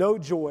 no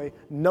joy,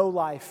 no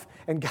life.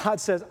 And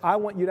God says, I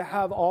want you to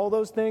have all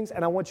those things,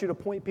 and I want you to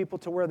point people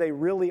to where they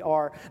really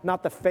are,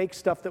 not the fake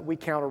stuff that we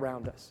count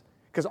around us.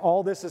 Because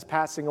all this is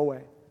passing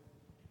away.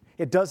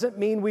 It doesn't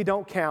mean we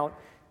don't count.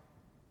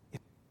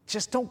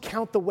 Just don't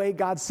count the way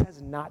God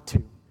says not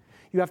to.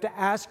 You have to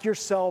ask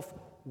yourself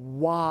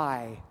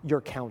why you're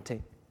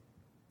counting.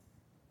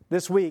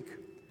 This week,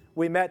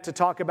 we met to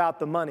talk about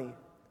the money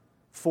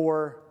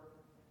that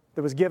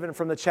was given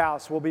from the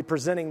chalice. We'll be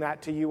presenting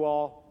that to you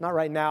all, not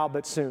right now,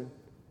 but soon.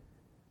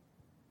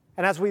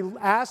 And as we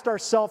asked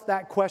ourselves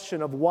that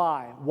question of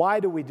why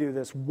do we do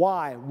this?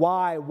 Why?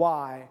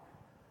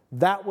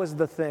 That was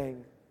the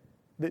thing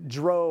that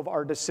drove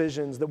our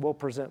decisions that we'll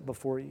present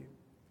before you.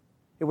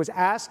 It was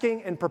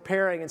asking and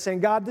preparing and saying,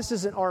 God, this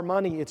isn't our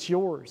money, it's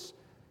yours.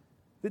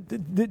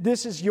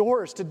 This is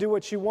yours to do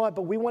what you want,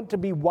 but we want to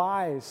be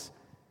wise.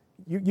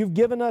 You've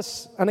given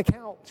us an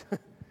account.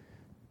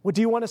 What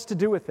do you want us to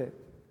do with it?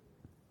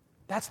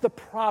 That's the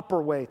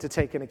proper way to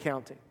take an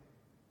accounting.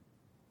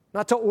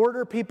 Not to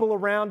order people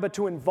around, but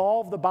to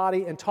involve the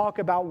body and talk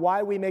about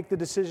why we make the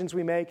decisions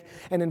we make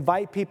and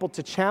invite people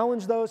to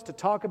challenge those, to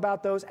talk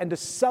about those, and to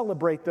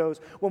celebrate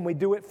those when we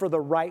do it for the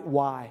right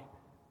why.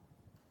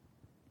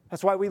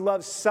 That's why we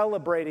love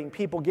celebrating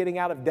people getting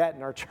out of debt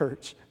in our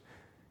church.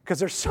 Because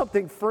there's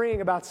something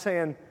freeing about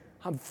saying,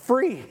 I'm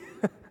free.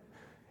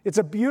 It's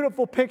a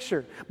beautiful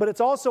picture. But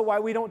it's also why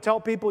we don't tell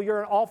people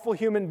you're an awful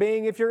human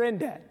being if you're in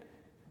debt.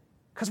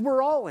 Because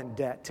we're all in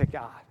debt to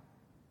God.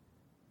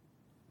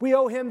 We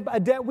owe Him a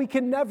debt we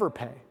can never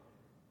pay.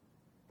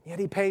 Yet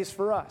He pays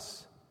for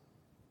us.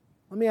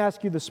 Let me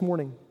ask you this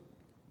morning,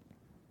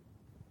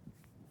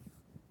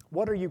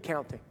 what are you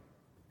counting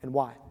and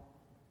why?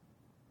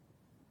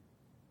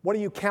 What are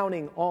you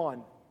counting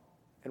on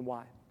and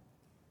why?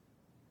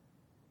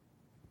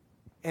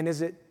 And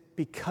is it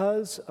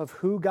because of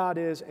who God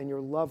is and your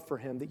love for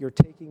Him that you're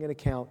taking an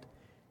account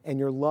and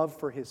your love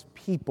for His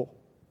people?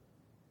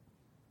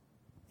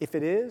 If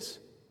it is,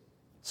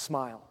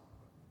 smile.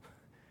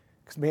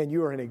 Because, man,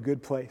 you are in a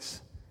good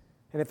place.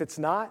 And if it's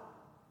not,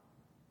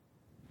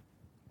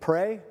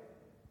 pray.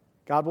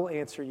 God will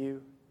answer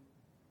you.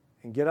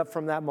 And get up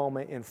from that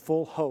moment in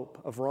full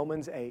hope of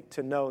Romans 8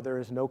 to know there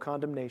is no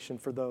condemnation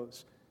for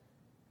those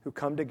who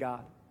come to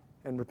God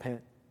and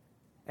repent.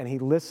 And He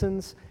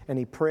listens and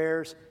He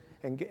prayers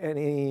and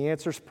He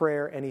answers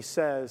prayer and He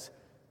says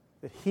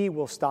that He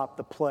will stop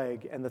the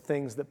plague and the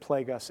things that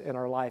plague us in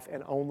our life,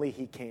 and only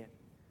He can.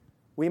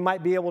 We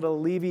might be able to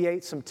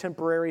alleviate some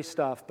temporary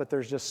stuff, but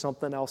there's just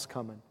something else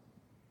coming.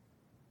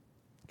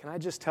 Can I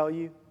just tell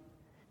you,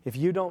 if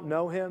you don't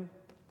know Him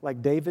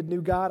like David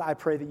knew God, I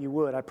pray that you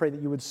would. I pray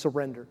that you would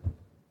surrender.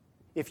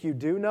 If you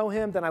do know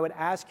Him, then I would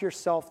ask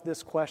yourself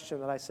this question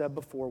that I said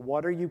before: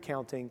 what are you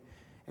counting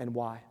and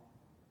why?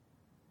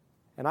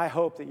 And I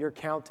hope that you're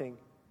counting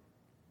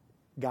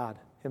God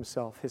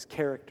Himself, His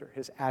character,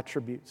 His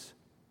attributes.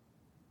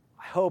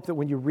 I hope that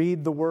when you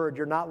read the Word,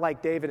 you're not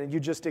like David and you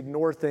just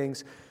ignore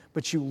things,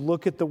 but you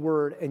look at the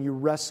Word and you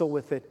wrestle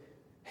with it,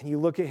 and you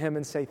look at Him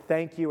and say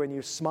thank you, and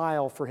you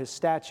smile for His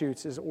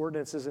statutes, His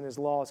ordinances, and His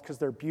laws, because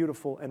they're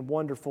beautiful and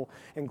wonderful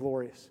and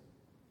glorious.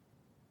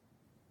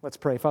 Let's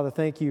pray. Father,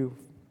 thank you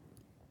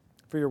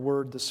for your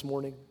Word this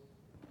morning.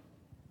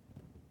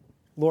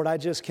 Lord, I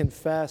just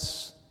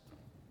confess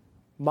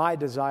my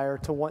desire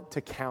to want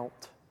to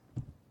count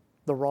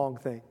the wrong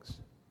things.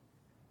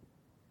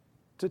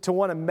 To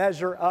want to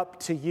measure up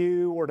to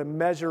you, or to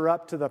measure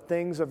up to the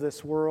things of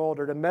this world,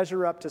 or to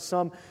measure up to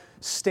some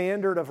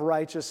standard of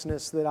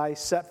righteousness that I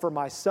set for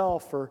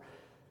myself or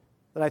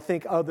that I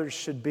think others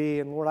should be.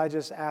 And Lord, I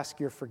just ask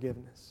your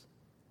forgiveness.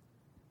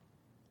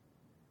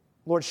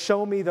 Lord,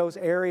 show me those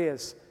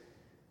areas.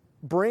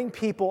 Bring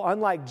people,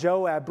 unlike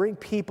Joab, bring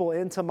people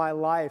into my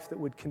life that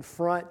would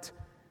confront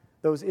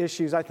those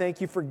issues. I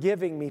thank you for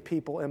giving me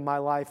people in my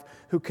life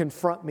who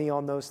confront me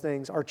on those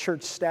things. Our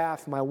church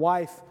staff, my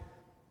wife,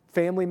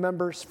 family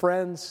members,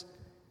 friends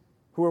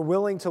who are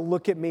willing to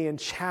look at me and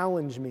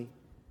challenge me.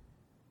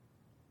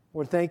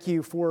 Lord, thank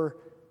you for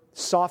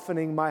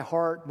softening my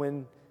heart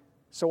when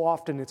so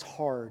often it's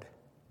hard.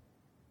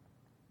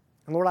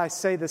 And Lord, I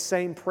say the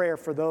same prayer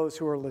for those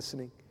who are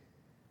listening.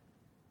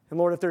 And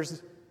Lord, if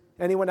there's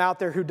anyone out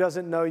there who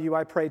doesn't know you,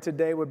 I pray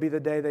today would be the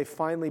day they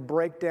finally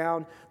break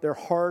down their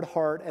hard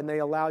heart and they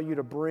allow you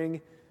to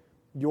bring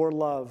your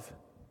love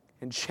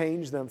and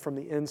change them from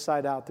the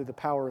inside out through the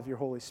power of your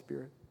Holy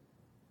Spirit.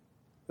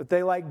 That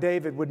they, like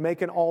David, would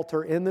make an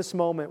altar in this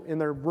moment, in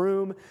their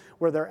room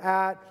where they're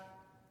at,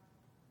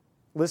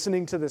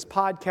 listening to this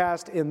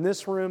podcast, in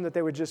this room, that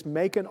they would just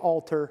make an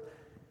altar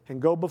and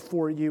go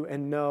before you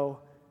and know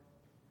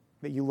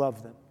that you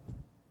love them,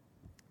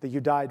 that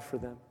you died for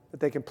them, that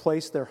they can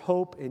place their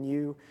hope in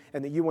you,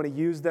 and that you want to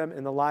use them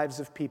in the lives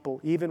of people,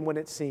 even when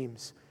it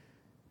seems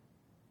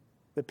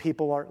that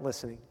people aren't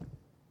listening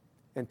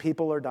and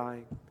people are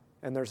dying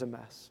and there's a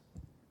mess.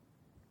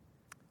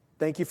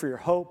 Thank you for your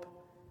hope.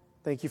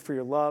 Thank you for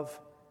your love.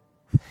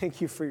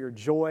 Thank you for your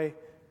joy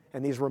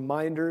and these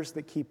reminders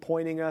that keep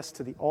pointing us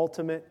to the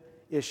ultimate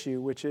issue,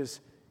 which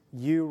is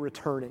you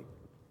returning.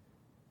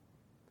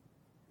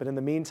 But in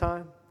the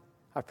meantime,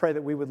 I pray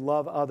that we would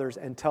love others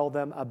and tell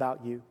them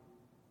about you.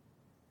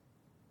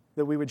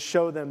 That we would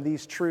show them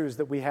these truths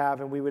that we have,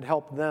 and we would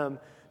help them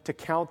to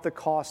count the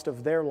cost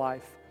of their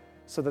life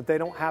so that they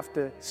don't have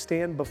to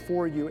stand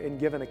before you and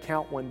give an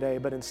account one day,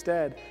 but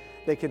instead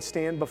they can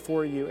stand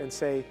before you and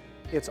say,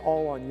 it's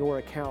all on your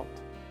account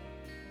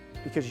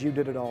because you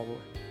did it all,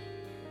 Lord.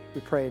 We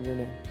pray in your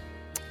name.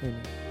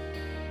 Amen.